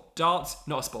sport. Darts,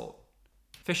 not a sport.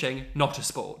 Fishing, not a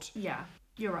sport. Yeah,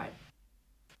 you're right.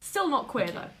 Still not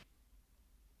queer,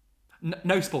 though.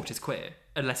 No sport is queer,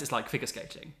 unless it's like figure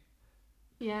skating.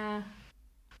 Yeah.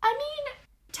 I mean,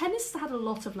 tennis has had a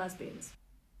lot of lesbians.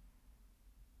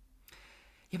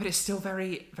 Yeah, but it's still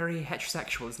very, very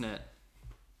heterosexual, isn't it?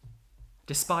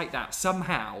 Despite that,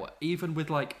 somehow, even with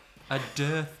like a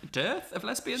dearth of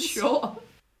lesbians? Sure.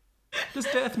 Does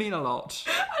dearth mean a lot?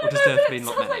 I Or does don't know, dearth but mean it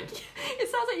not sounds many? it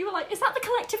sounds like you were like, is that the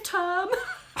collective term?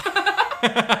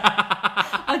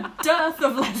 A dearth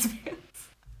of lesbians.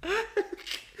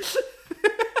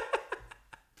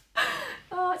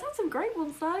 Oh, it's had some great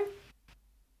ones though.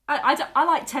 I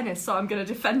like tennis, so I'm going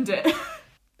to defend it.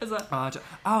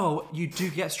 You do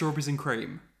get strawberries and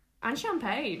cream. And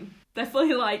champagne. They're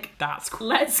fully like, That's cool.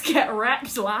 Let's get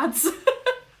wrecked, lads.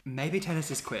 Maybe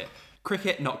tennis is queer.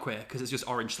 Cricket, not queer, because it's just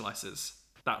orange slices.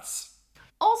 That's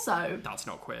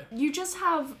not queer. You just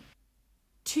have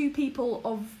two people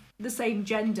of the same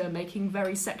gender making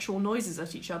very sexual noises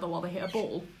at each other while they hit a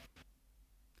ball.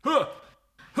 Huh!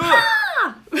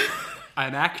 Huh!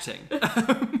 I'm acting.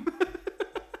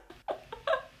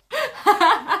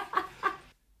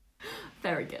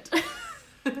 Very good.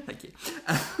 Thank you.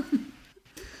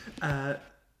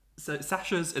 So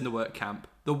Sasha's in the work camp.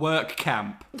 The work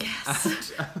camp. Yes.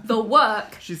 And, the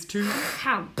work She's too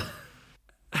camp.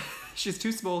 She's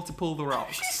too small to pull the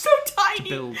rocks. She's so tiny.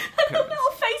 build And her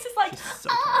little face is like, She's so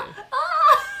tiny.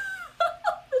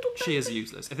 Little She is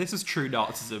useless. If this was true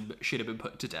Nazism, she'd have been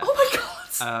put to death. Oh my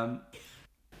god.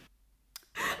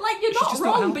 Like, you're not just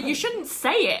wrong, not but you shouldn't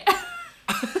say it.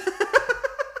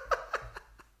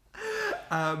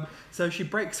 So she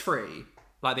breaks free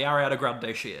like the Ariana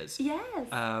Grande she is. Yes.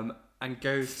 And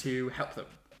goes to help them.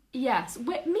 Yes.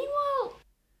 Meanwhile,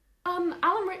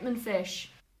 Alan Rickman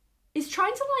Fish is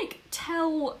trying to like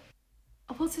tell.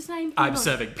 What's his name? I'm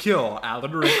serving pure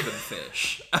Alan Rickman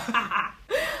fish.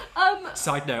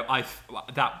 Side note,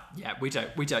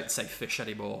 we don't say fish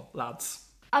anymore, lads.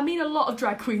 I mean, a lot of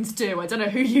drag queens do. I don't know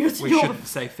who you. We shouldn't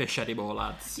say fish anymore,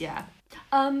 lads. Yeah.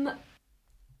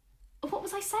 What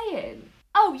was I saying?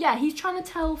 Oh yeah, he's trying to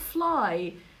tell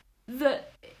Fly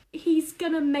that he's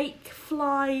gonna make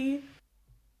Fly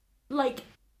like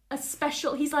a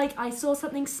special. He's like, I saw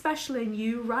something special in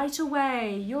you right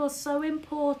away. You're so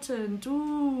important.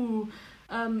 Ooh.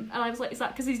 And I was like, is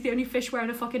that because he's the only fish wearing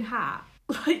a fucking hat?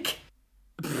 Like,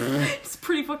 it's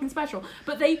pretty fucking special.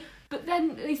 But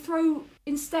then they throw,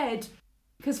 instead,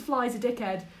 because Fly's a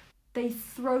dickhead, they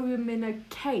throw him in a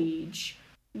cage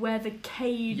where the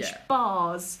cage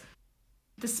bars,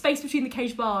 the space between the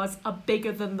cage bars are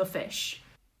bigger than the fish.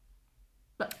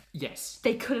 But yes.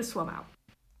 They could have swum out.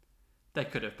 They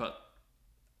could have, but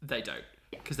they don't.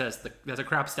 Because there's a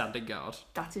crab standing guard.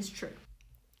 That is true.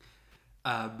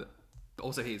 But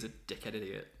also he's a dickhead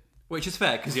idiot. Which is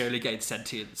fair, because he only gained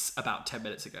sentience about 10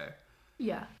 minutes ago.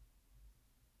 Yeah.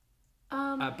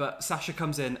 But Sasha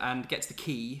comes in and gets the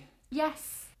key.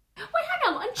 Yes. Wait,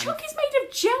 hang on. And Chuck is made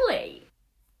of jelly.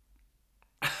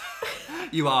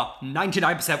 You are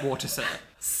 99% water, sir.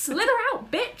 Slither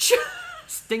out, bitch.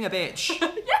 Sting a bitch.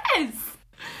 Yes.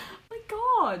 My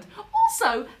God. Also,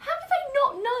 how do they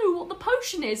not know what the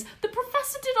potion is? The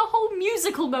professor did a whole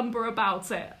musical number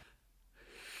about it.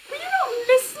 Were you not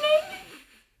listening?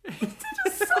 He did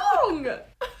a song.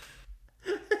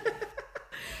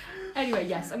 Anyway,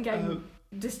 yes, I'm getting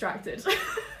distracted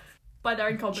by their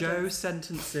incompetence. Joe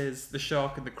sentences the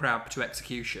shark and the crab to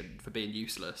execution for being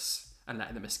useless and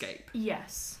letting them escape.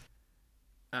 Yes.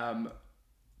 But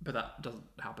that doesn't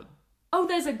happen. Oh,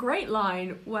 there's a great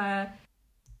line where...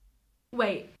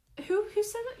 Wait, who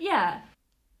said it? Yeah.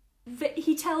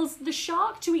 He tells the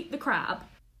shark to eat the crab,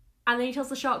 and then he tells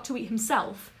the shark to eat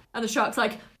himself. And the shark's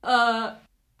like,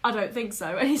 I don't think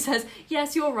so. And he says,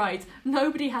 yes, you're right.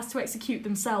 Nobody has to execute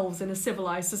themselves in a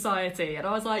civilized society. And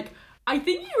I was like, I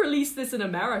think you released this in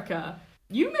America.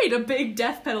 You made a big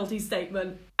death penalty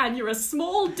statement, and you're a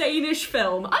small Danish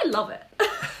film. I love it.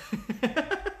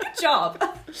 Good job.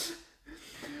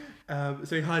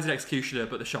 So he hires an executioner,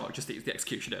 but the shark just eats the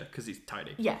executioner because he's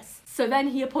tiny. Yes. So then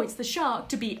he appoints the shark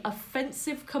to be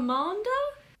offensive commander?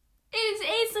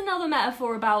 It's another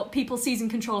metaphor about people seizing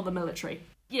control of the military.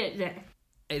 Yeah.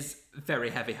 It's very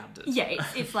heavy-handed. Yeah,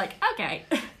 it's like, okay.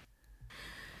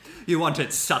 You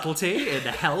wanted subtlety in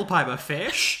help, I'm a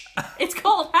fish? It's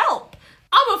called Help!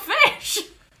 I'm a fish!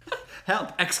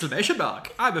 Help! Exclamation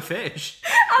mark! I'm a fish!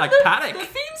 And like Panic! The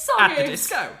theme song at is... the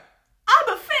disco!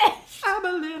 I'm a fish! I'm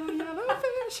a little yellow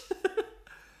fish!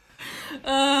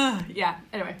 Yeah,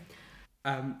 anyway.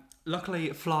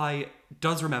 Luckily, Fly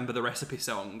does remember the recipe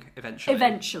song eventually.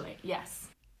 Eventually, yes.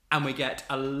 And we get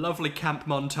a lovely camp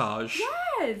montage.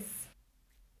 Yes!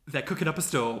 They're cooking up a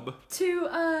storm. To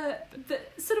the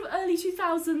sort of early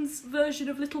 2000s version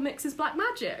of Little Mix's Black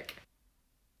Magic.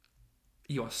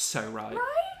 You are so right.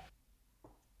 Right?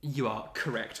 You are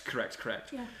correct.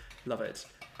 Yeah. Love it.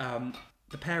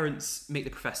 The parents meet the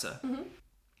professor. Mm-hmm.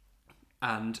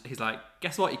 And he's like,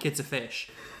 guess what, your kid's a fish.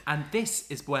 And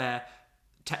this is where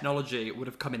technology would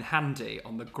have come in handy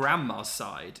on the grandma's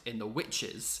side in The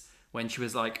Witches, when she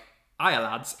was like, hiya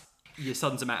lads, your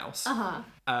son's a mouse.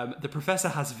 Uh-huh. The professor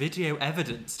has video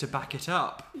evidence to back it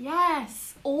up.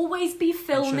 Yes. Always be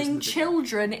filming the video.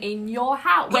 children in your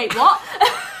house. Wait, what?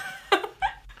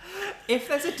 If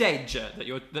there's a danger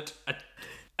that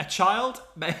a child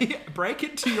may break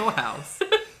into your house,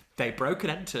 they broke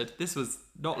and entered. This was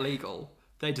not legal.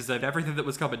 They deserve everything that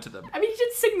was coming to them. I mean, he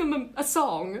did sing them a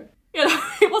song. You know,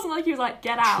 it wasn't like he was like,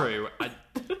 get out. True.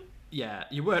 Yeah,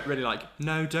 you weren't really like,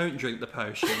 no, don't drink the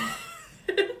potion.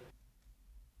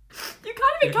 You kind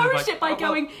of encouraged it by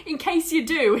going, in case you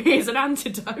do, here's an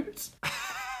antidote.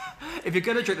 If you're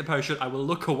going to drink the potion, I will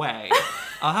look away.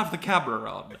 I'll have the camera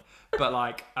on. But,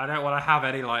 like, I don't want to have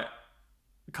any, like,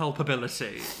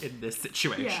 culpability in this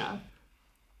situation. Yeah.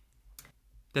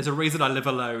 There's a reason I live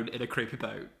alone in a creepy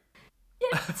boat.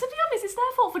 Yeah, to be honest, it's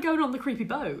their fault for going on the creepy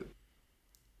boat.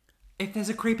 If there's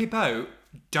a creepy boat,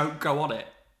 don't go on it.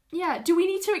 Yeah, do we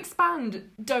need to expand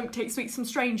don't take sweets from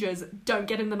strangers, don't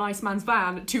get in the nice man's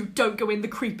van, to don't go in the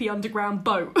creepy underground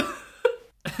boat?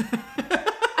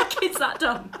 Are kids that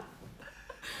dumb?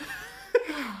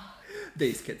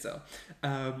 These kids are.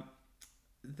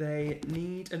 They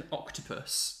need an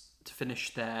octopus to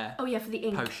finish their Oh yeah, for the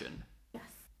ink. potion. Yes.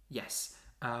 Yes.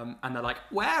 And they're like,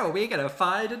 wow, we're going to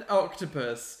find an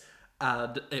octopus.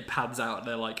 And it pans out and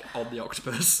they're like on the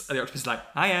octopus. And the octopus is like,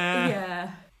 hiya.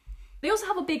 Yeah. They also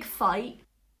have a big fight.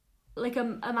 Like a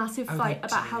massive fight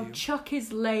about how Chuck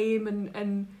is lame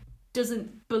and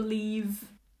doesn't believe...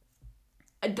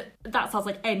 That sounds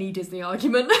like any Disney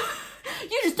argument.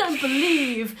 You just don't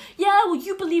believe. Yeah, well,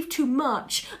 you believe too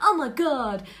much. Oh my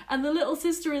god. And the little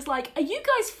sister is like, are you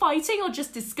guys fighting or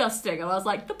just disgusting? And I was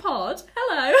like, the pod.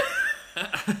 Hello.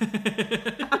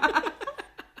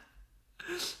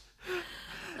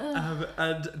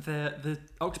 And the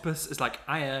octopus is like,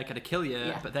 I'm gonna kill you.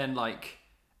 Yeah. But then, like,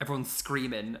 everyone's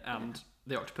screaming and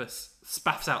the octopus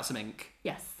spaffs out some ink.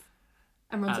 Yes.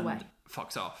 And runs away.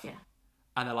 Fucks off. Yeah.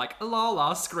 And they're like,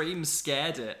 Lala screams,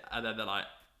 scared it. And then they're like,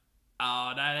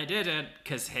 oh, no, they didn't,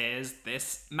 because here's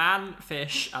this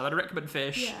man-fish, Alan Rickman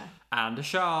fish, and a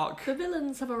shark. The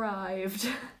villains have arrived.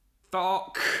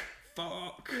 Fuck.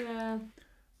 Yeah.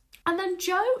 And then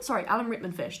Joe, sorry, Alan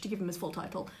Rickman fish, to give him his full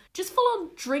title, just full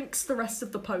on drinks the rest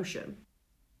of the potion.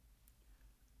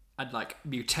 And, like,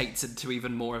 mutates into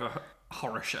even more of a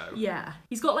horror show. Yeah.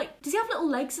 He's got, like, does he have little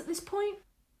legs at this point?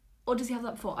 Or does he have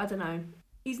that before? I don't know.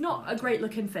 He's not a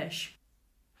great-looking fish.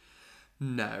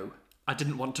 No. I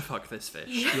didn't want to fuck this fish.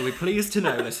 You'll be pleased to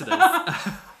know, listeners.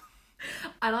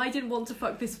 And I didn't want to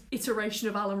fuck this iteration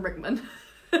of Alan Rickman.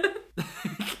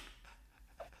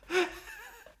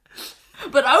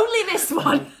 But only this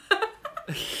one.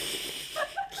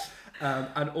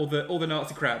 And all the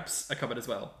Nazi crabs are coming as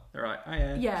well. They're right.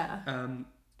 Oh, yeah.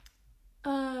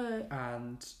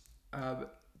 And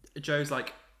Joe's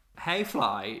like, hey,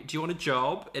 Fly, do you want a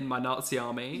job in my Nazi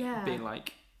army? Yeah. Being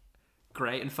like,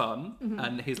 great and fun. Mm-hmm.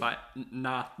 And he's like,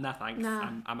 nah, thanks.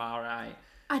 Nah. I'm all right.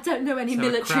 I don't know any So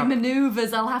military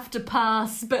manoeuvres I'll have to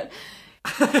pass, but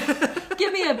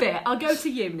give me a bit. I'll go to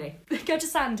uni. Go to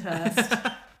Sandhurst.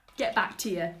 Get back to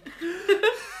you.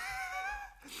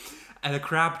 And the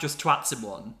crab just twats him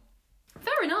one.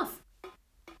 Fair enough.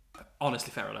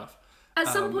 Honestly, fair enough. At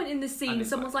some point in this scene,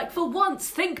 someone's like, for once,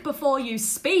 think before you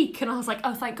speak. And I was like,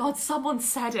 oh, thank God, someone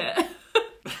said it.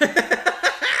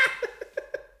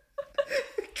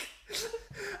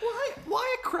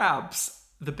 Why are crabs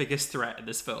the biggest threat in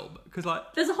this film? Because,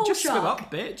 like, there's a whole just shark. swim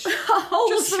up, bitch. A whole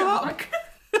just swim shark.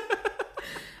 up.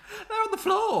 They're on the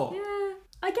floor. Yeah,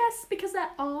 I guess because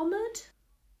they're armoured.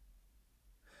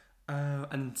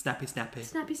 And snappy. Snappy,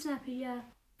 yeah.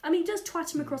 I mean, he does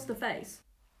twat him across the face.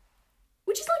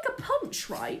 Which is like a punch,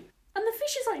 right? And the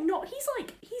fish is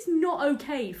he's not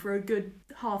okay for a good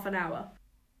half an hour.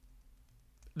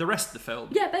 The rest of the film.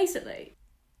 Yeah, basically.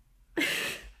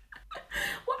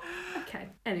 What? Okay,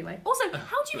 anyway. Also,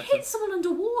 how do you hit someone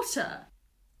underwater?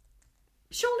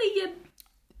 Surely you...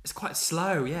 It's quite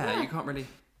slow, yeah. You can't really...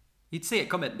 You'd see it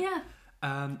coming. Yeah.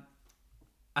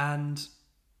 And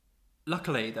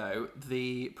luckily, though,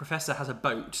 the professor has a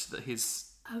boat that he's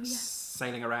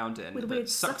sailing around in that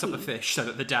sucks up the fish so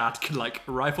that the dad can, like,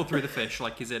 rifle through the fish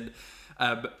like he's in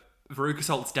Veruca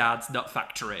Salt's dad's nut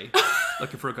factory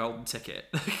looking for a golden ticket.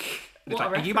 It's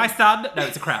like, are you my son? No,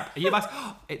 it's a crab. Are you my...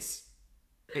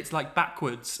 It's like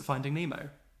backwards Finding Nemo.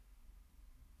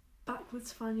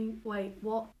 Backwards Finding... Wait,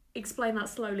 what? Explain that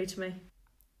slowly to me.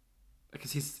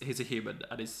 Because he's a human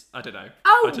and he's... I don't know.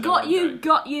 Oh, got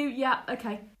you. Yeah,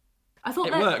 okay. I thought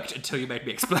it worked until you made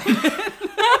me explain it.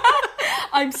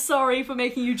 I'm sorry for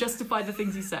making you justify the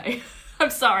things you say. I'm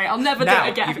sorry, I'll never do it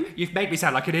again. You've made me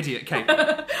sound like an idiot, Kate.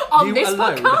 On this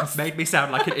alone podcast? have made me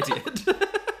sound like an idiot.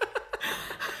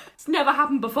 It's never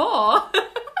happened before.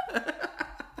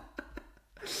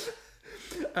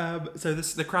 So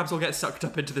the crabs all get sucked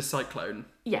up into the cyclone.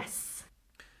 Yes.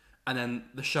 And then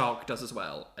the shark does as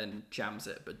well and jams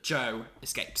it. But Joe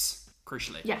escapes,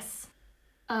 crucially. Yes.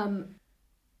 And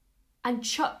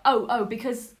Chuck...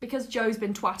 because Joe's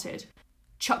been twatted,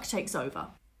 Chuck takes over.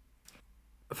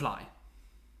 Fly.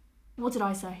 What did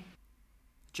I say?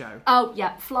 Joe. Oh,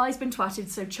 yeah. Fly's been twatted,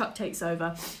 so Chuck takes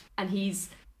over. And he's...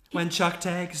 When Chuck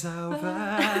takes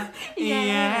over.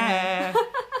 Yeah.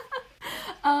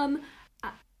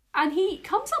 And he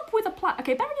comes up with a plan.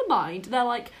 Okay, bearing in mind, they're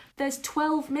like, there's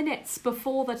 12 minutes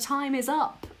before the time is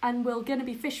up and we're going to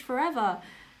be fish forever.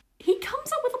 He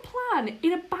comes up with a plan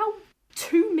in about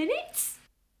 2 minutes.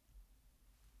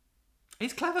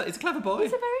 He's clever. He's a clever boy.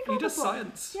 He's a very clever boy. He does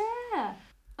science. Yeah.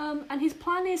 And his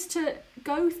plan is to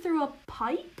go through a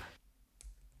pipe.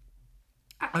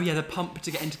 Oh yeah, the pump to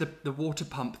get into the water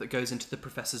pump that goes into the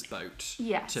professor's boat.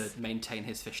 Yes. To maintain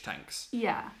his fish tanks.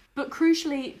 Yeah. But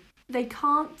crucially, they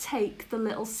can't take the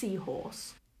little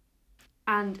seahorse.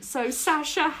 And so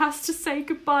Sasha has to say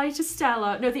goodbye to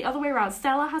Stella. No, the other way around.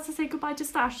 Stella has to say goodbye to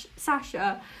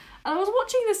Sasha. And I was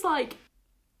watching this, like,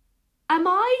 Am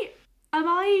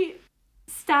I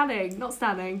not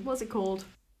standing, what's it called?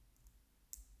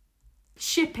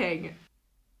 Shipping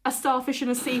a starfish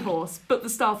and a seahorse, but the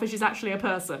starfish is actually a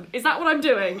person. Is that what I'm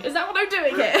doing? Is that what I'm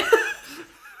doing here?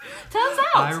 Turns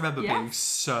out. I remember being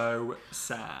so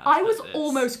sad. I was at this.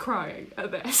 almost crying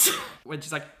at this. When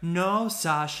she's like, "No,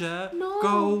 Sasha, No.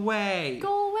 go away."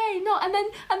 Go away, no. And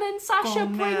then Sasha Go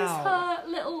brings now. her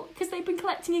little, because they've been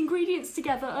collecting ingredients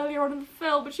together earlier on in the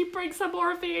film, but she brings her more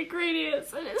of the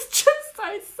ingredients, and it's just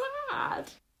so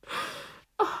sad.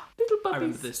 Oh, little I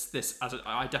remember puppies. this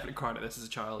I definitely cried at this as a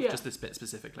child, Yeah. just this bit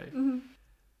specifically. Mm-hmm.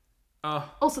 Oh,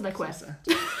 Also, they're queer.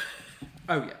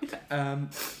 oh yeah.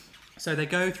 So they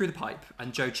go through the pipe,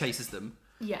 and Joe chases them.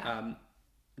 Yeah.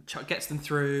 Chuck gets them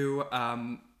through.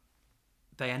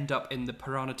 They end up in the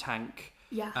piranha tank.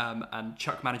 Yeah. And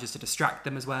Chuck manages to distract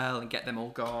them as well and get them all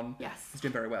gone. Yes. He's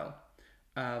doing very well.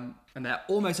 And they're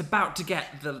almost about to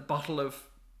get the bottle of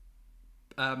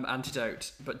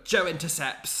antidote, but Joe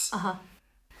intercepts. Uh-huh.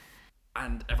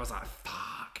 And everyone's like,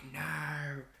 "Fuck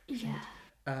no!" Yeah.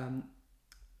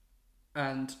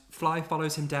 And Fly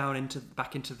follows him down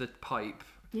back into the pipe,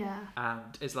 Yeah.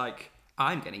 and is like,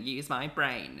 "I'm gonna use my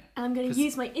brain." And I'm going to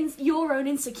use your own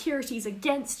insecurities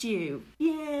against you.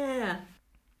 Yeah.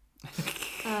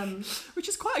 Which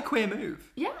is quite a queer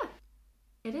move. Yeah.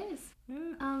 It is.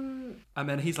 Yeah. Um. And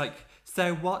then he's like,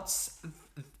 "So what's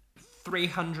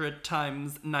 300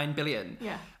 times 9 billion?"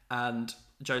 Yeah. And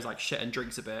Joe's like, "Shit," and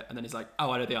drinks a bit. And then he's like,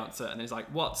 "Oh, I know the answer." And then he's like,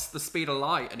 "What's the speed of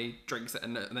light?" And he drinks it.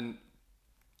 And then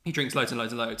he drinks loads and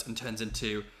loads and loads and turns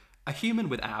into a human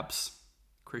with abs,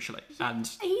 crucially. And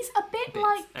He's a bit bits,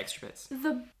 like extra bits.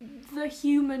 the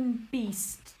human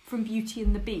beast from Beauty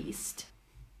and the Beast,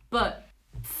 but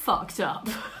fucked up.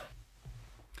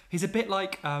 He's a bit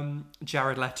like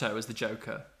Jared Leto as the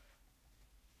Joker.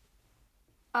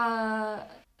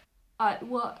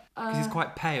 What? Because he's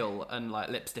quite pale and like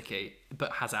lipsticky,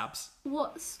 but has abs.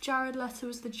 What's Jared Leto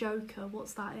as the Joker?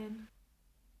 What's that in?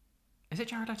 Is it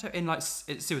Jared Leto in like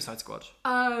it's Suicide Squad?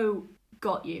 Oh,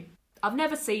 got you. I've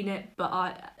never seen it, but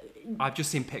I've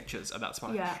just seen pictures, and that's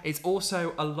why. Yeah. It's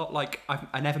also a lot like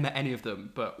I never met any of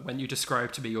them, but when you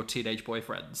describe to me your teenage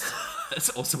boyfriends, that's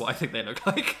also what I think they look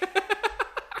like.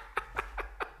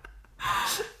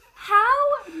 How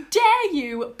dare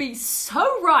you be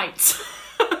so right?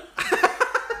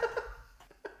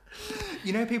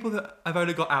 You know, people that have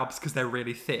only got abs because they're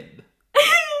really thin.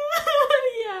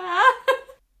 Yeah.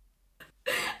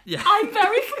 Yeah. I'm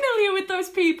very familiar with those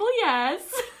people, yes.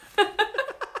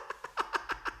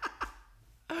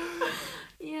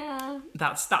 Yeah.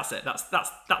 That's it. That's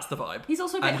the vibe. He's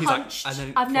also a bit And he's like- hunched. and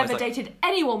then I've Fly's never like- dated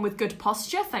anyone with good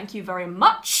posture, thank you very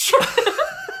much.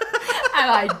 And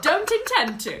I don't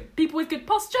intend to. People with good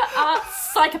posture are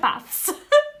psychopaths.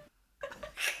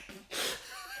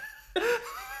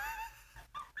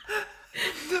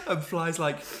 And Fly's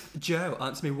like, "Joe,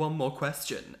 answer me one more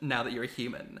question now that you're a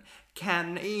human.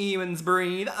 Can humans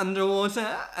breathe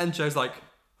underwater?" And Joe's like,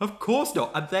 "Of course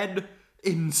not." And then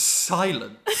in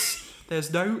silence,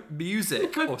 there's no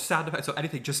music or sound effects or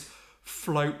anything, just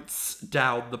floats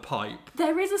down the pipe.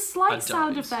 There is a slight And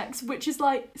sound dies. effect, which is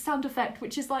like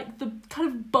the kind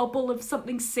of bubble of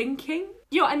something sinking.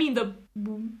 You know what I mean? The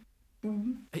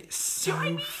It's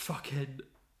so fucking...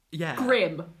 Yeah.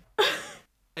 grim.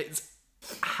 It's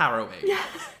harrowing.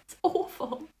 It's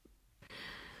awful.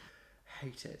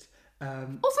 Hate it.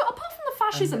 Also, apart from the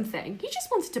fascism thing, he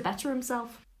just wanted to better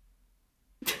himself.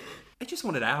 I just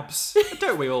wanted abs.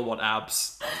 Don't we all want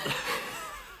abs?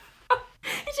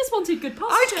 He just wanted good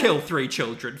posture. I'd kill 3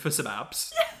 children for some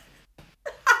abs.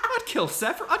 I'd kill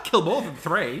several. I'd kill more than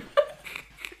 3.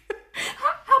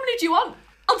 How many do you want?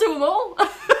 I'll do them all.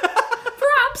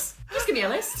 Perhaps. Just give me a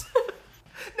list.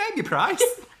 Name your price.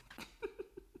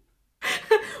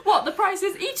 What, the price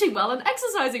is eating well and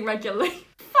exercising regularly?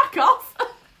 Fuck off.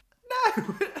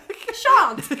 No.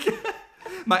 Shan't.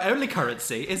 My only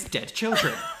currency is dead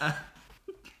children. Are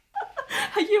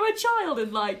you a child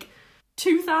in, like,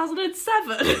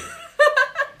 2007?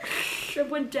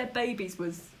 When dead babies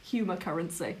was humour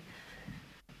currency.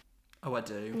 Oh, I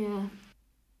do.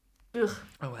 Yeah. Ugh.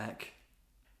 Oh, heck.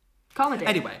 Comedy.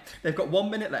 Anyway, they've got 1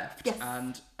 minute left, Yes.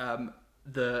 and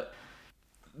the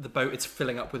boat is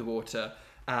filling up with water,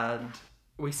 and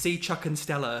we see Chuck and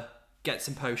Stella get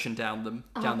some potion down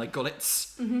their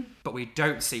gullets, but we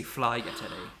don't see Fly get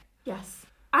any. Yes.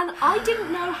 And I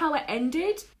didn't know how it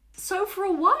ended, so for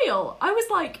a while I was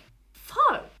like,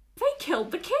 fuck, they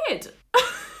killed the kid.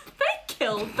 They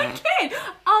killed the kid.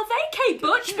 Are they Kate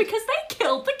Butch because they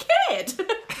killed the kid?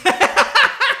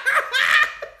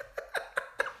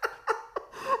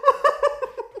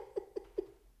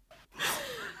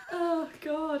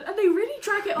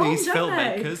 These don't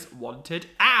they? filmmakers wanted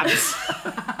abs.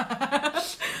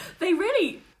 They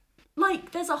really,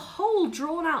 like, there's a whole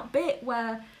drawn out bit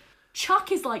where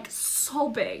Chuck is like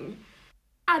sobbing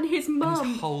and his mum...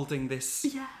 He's holding this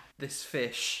Yeah. this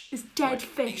fish. This dead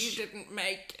fish. You didn't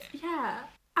make it. Yeah.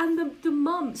 And the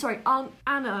mum, sorry, Aunt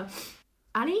Anna,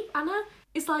 Anna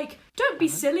is like, don't be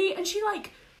silly. And she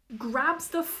like grabs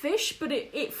the fish, but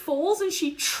it falls and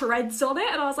she treads on it.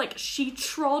 And I was like, she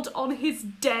trod on his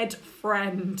dead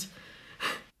friend.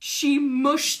 She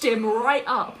mushed him right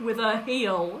up with her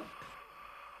heel.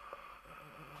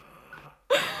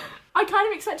 I kind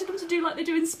of expected them to do like they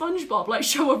do in SpongeBob, like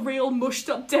show a real mushed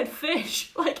up dead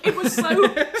fish. Like, it was so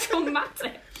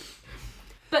traumatic.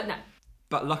 But no.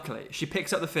 But luckily, she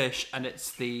picks up the fish and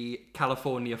it's the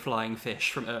California flying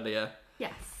fish from earlier.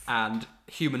 Yes. And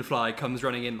Human Fly comes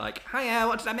running in like, hiya,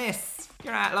 what did I miss?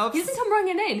 You're right, loves. He doesn't come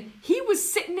running in. He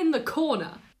was sitting in the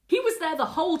corner. He was there the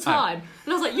whole time.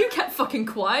 And I was like, you kept fucking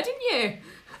quiet, didn't you?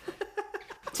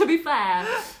 To be fair,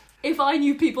 if I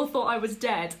knew people thought I was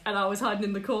dead and I was hiding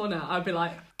in the corner, I'd be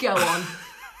like, go on.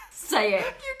 Say it.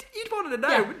 You'd want to know,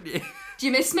 Yeah. wouldn't you? Do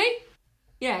you miss me?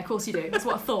 Yeah, of course you do. That's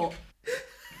what I thought.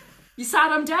 You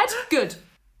sad I'm dead? Good.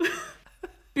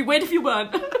 Be weird if you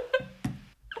weren't.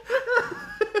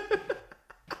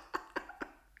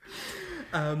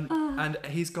 And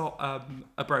he's got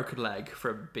a broken leg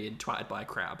from being twatted by a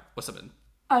crab or something.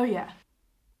 Oh, yeah.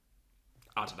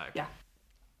 I don't know. Yeah.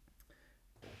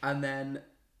 And then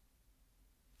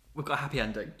we've got a happy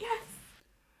ending. Yes.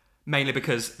 Mainly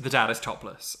because the dad is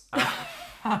topless.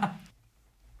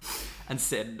 And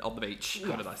sitting on the beach,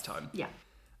 having a nice time. Yeah.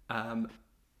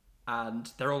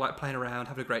 And they're all like playing around,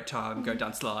 having a great time, going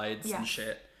down slides Yeah. and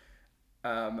shit.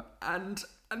 And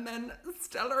then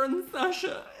Stella and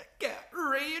Sasha get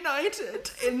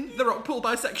reunited in the Rockpool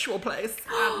bisexual place,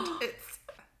 and it's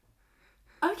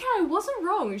Okay, I wasn't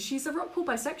wrong. She's a Rockpool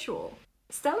bisexual.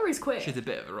 Stella is queer. she's a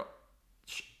bit of a rock.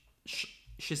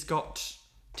 She's got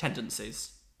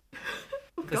tendencies.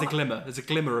 There's a glimmer. There's a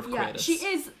glimmer of Yeah, queerness. she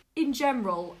is, in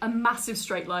general, a massive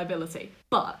straight liability,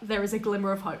 but there is a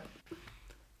glimmer of hope.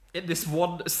 In this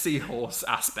one seahorse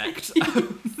aspect.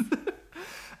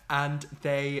 And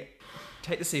they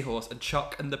take the seahorse, and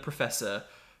Chuck and the professor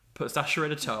put Sasha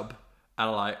in a tub and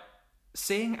are like,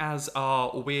 seeing as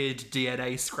our weird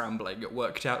DNA scrambling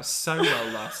worked out so well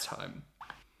last time,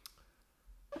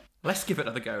 let's give it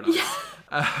another go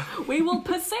now. We will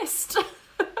persist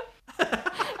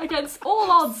against all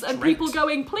odds and Straight. people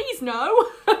going, please no.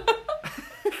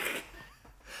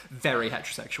 Very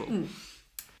heterosexual.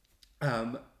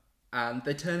 And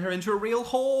they turn her into a real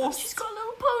horse. She's got a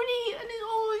little pony and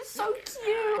it's so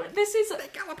cute. They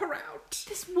gallop around.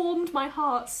 This warmed my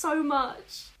heart so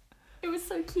much. It was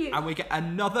so cute. And we get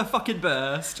another fucking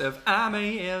burst of I'm a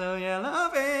yellow, yellow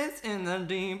fish in the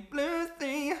deep blue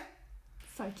sea.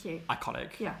 So cute.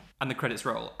 Iconic. Yeah. And the credits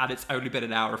roll. And it's only been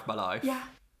an hour of my life. Yeah.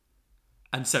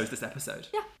 And so's this episode.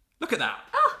 Yeah. Look at that.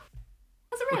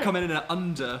 That's it We're really? coming in at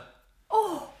under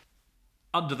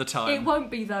the time. It won't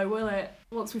be though, will it?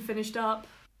 Once we've finished up.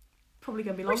 Probably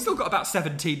going to be long. We've still got about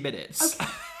 17 minutes. Okay.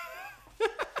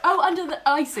 Oh, under the...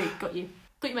 I see. Got you.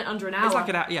 Thought you meant under an hour. It's like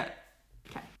an hour. Yeah.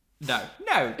 Okay. No.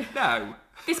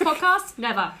 This podcast?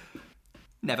 Never.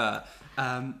 Never.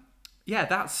 Yeah,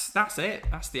 that's it.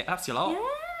 That's your lot.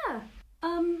 Yeah.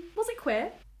 Was it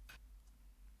queer?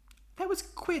 There was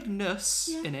queerness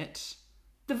in it.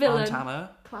 The villain. Aunt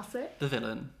Anna, Classic. the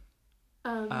villain.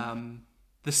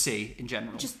 The sea in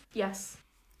general. Just, yes.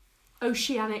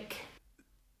 Oceanic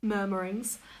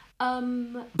murmurings.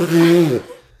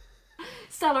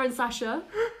 Stella and Sasha.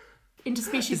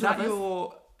 Interspecies Is that lovers.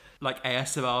 your like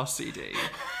ASMR CD?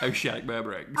 Oceanic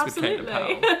Murmurings Absolutely. with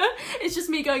Kate and Powell. It's just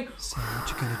me going, So what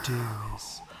you're gonna do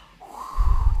is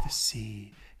the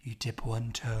sea. You dip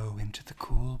one toe into the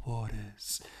cool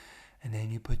waters, and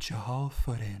then you put your whole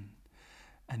foot in,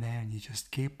 and then you just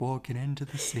keep walking into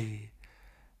the sea,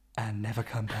 and never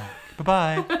come back.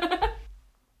 Bye bye.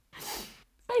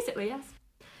 basically, yes.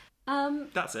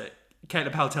 That's it. Kate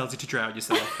and Powell tells you to drown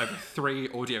yourself over 3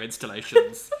 audio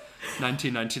installations,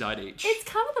 $19.99 each. It's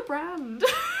kind of the brand.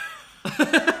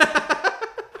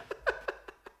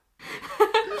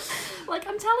 Like,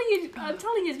 I'm telling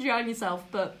you to drown yourself,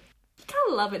 but you kind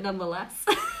of love it nonetheless.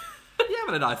 You're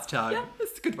having a nice time. Yeah.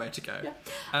 It's a good way to go. Yeah.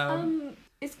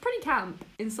 It's pretty camp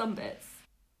in some bits.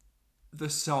 The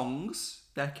songs,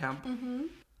 they're camp.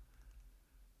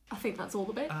 I think that's all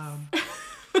the bits.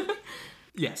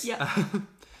 Yes. Yeah.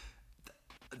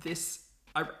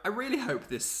 I really hope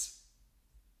this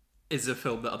is a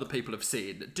film that other people have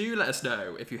seen. Do let us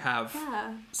know if you have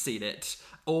Yeah. seen it.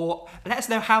 Or let us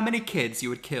know how many kids you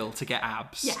would kill to get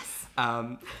abs. Yes.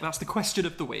 That's the question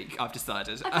of the week, I've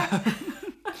decided.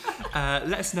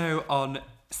 Let us know on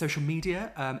social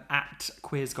media, at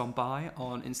Queers Gone By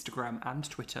on Instagram and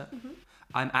Twitter.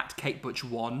 I'm at Kate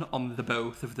Butch1 on the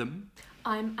both of them.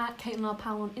 I'm at Caitlin L.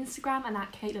 Powell on Instagram and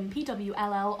at Caitlin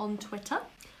PWLL on Twitter.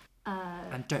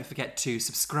 And don't forget to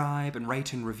subscribe and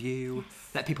rate and review.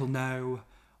 Let people know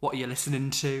what you're listening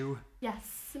to.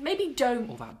 Yes. Maybe don't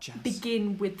All that jazz.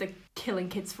 begin with the killing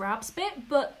kids for apps bit,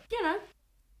 but, you know.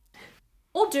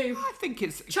 Or do. I think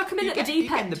it's... Chuck 'em in at the deep you're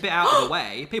getting end. the bit out of the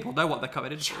way. People know what they're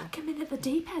coming into. Chuck him in at the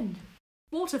deep end.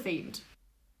 Water fiend.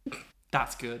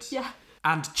 That's good. Yeah.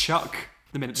 And Chuck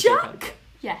the minute the deep end. Chuck!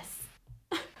 Yes.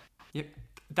 Yep.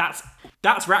 That's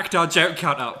racked our joke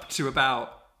count up to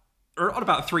about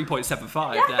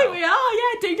 3.75 Yeah, now. I think we are.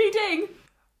 Yeah, ding, ding, ding.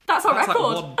 That's our That's record.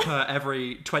 like one per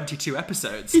every 22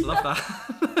 episodes. Love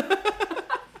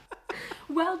that.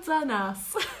 Well done,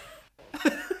 us.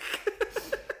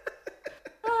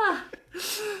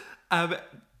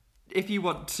 If you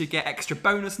want to get extra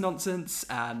bonus nonsense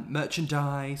and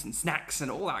merchandise and snacks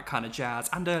and all that kind of jazz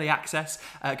and early access,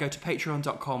 go to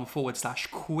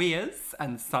patreon.com/queers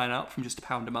and sign up from just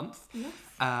 £1 a month. Yes.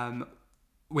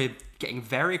 We're getting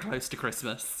very close to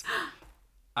Christmas.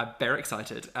 I'm very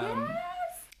excited. Yes.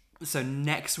 So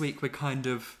next week we're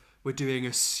doing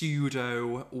a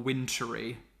pseudo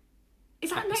wintry. Is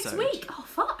that next episode. week? Oh,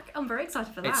 fuck. I'm very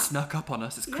excited for that. It snuck up on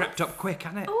us. It's crept Yes. up quick,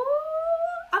 hasn't it? Oh,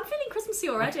 I'm feeling Christmassy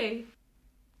already.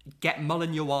 Get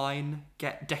mulling your wine.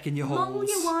 Get decking your halls. Mull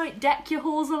your wine, deck your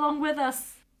halls along with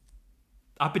us.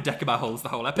 I've been decking my halls the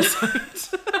whole episode.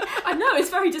 I know, it's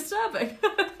very disturbing.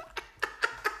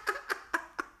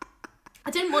 I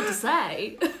didn't want to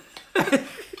say.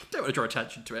 Don't want to draw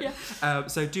attention to it. Yeah.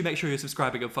 So do make sure you're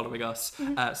subscribing and following us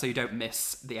so you don't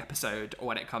miss the episode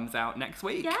when it comes out next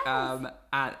week. Yes.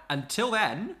 And until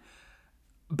then,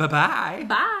 bye-bye.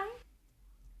 Bye.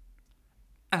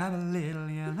 I'm a little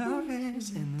yellow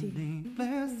fish in the deep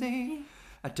blue sea.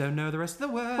 I don't know the rest of the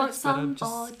words, Won't but I'm just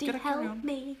somebody gonna carry help on.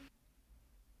 me?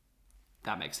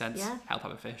 That makes sense. Yeah. Help,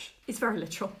 I'm a fish. It's very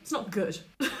literal. It's not good.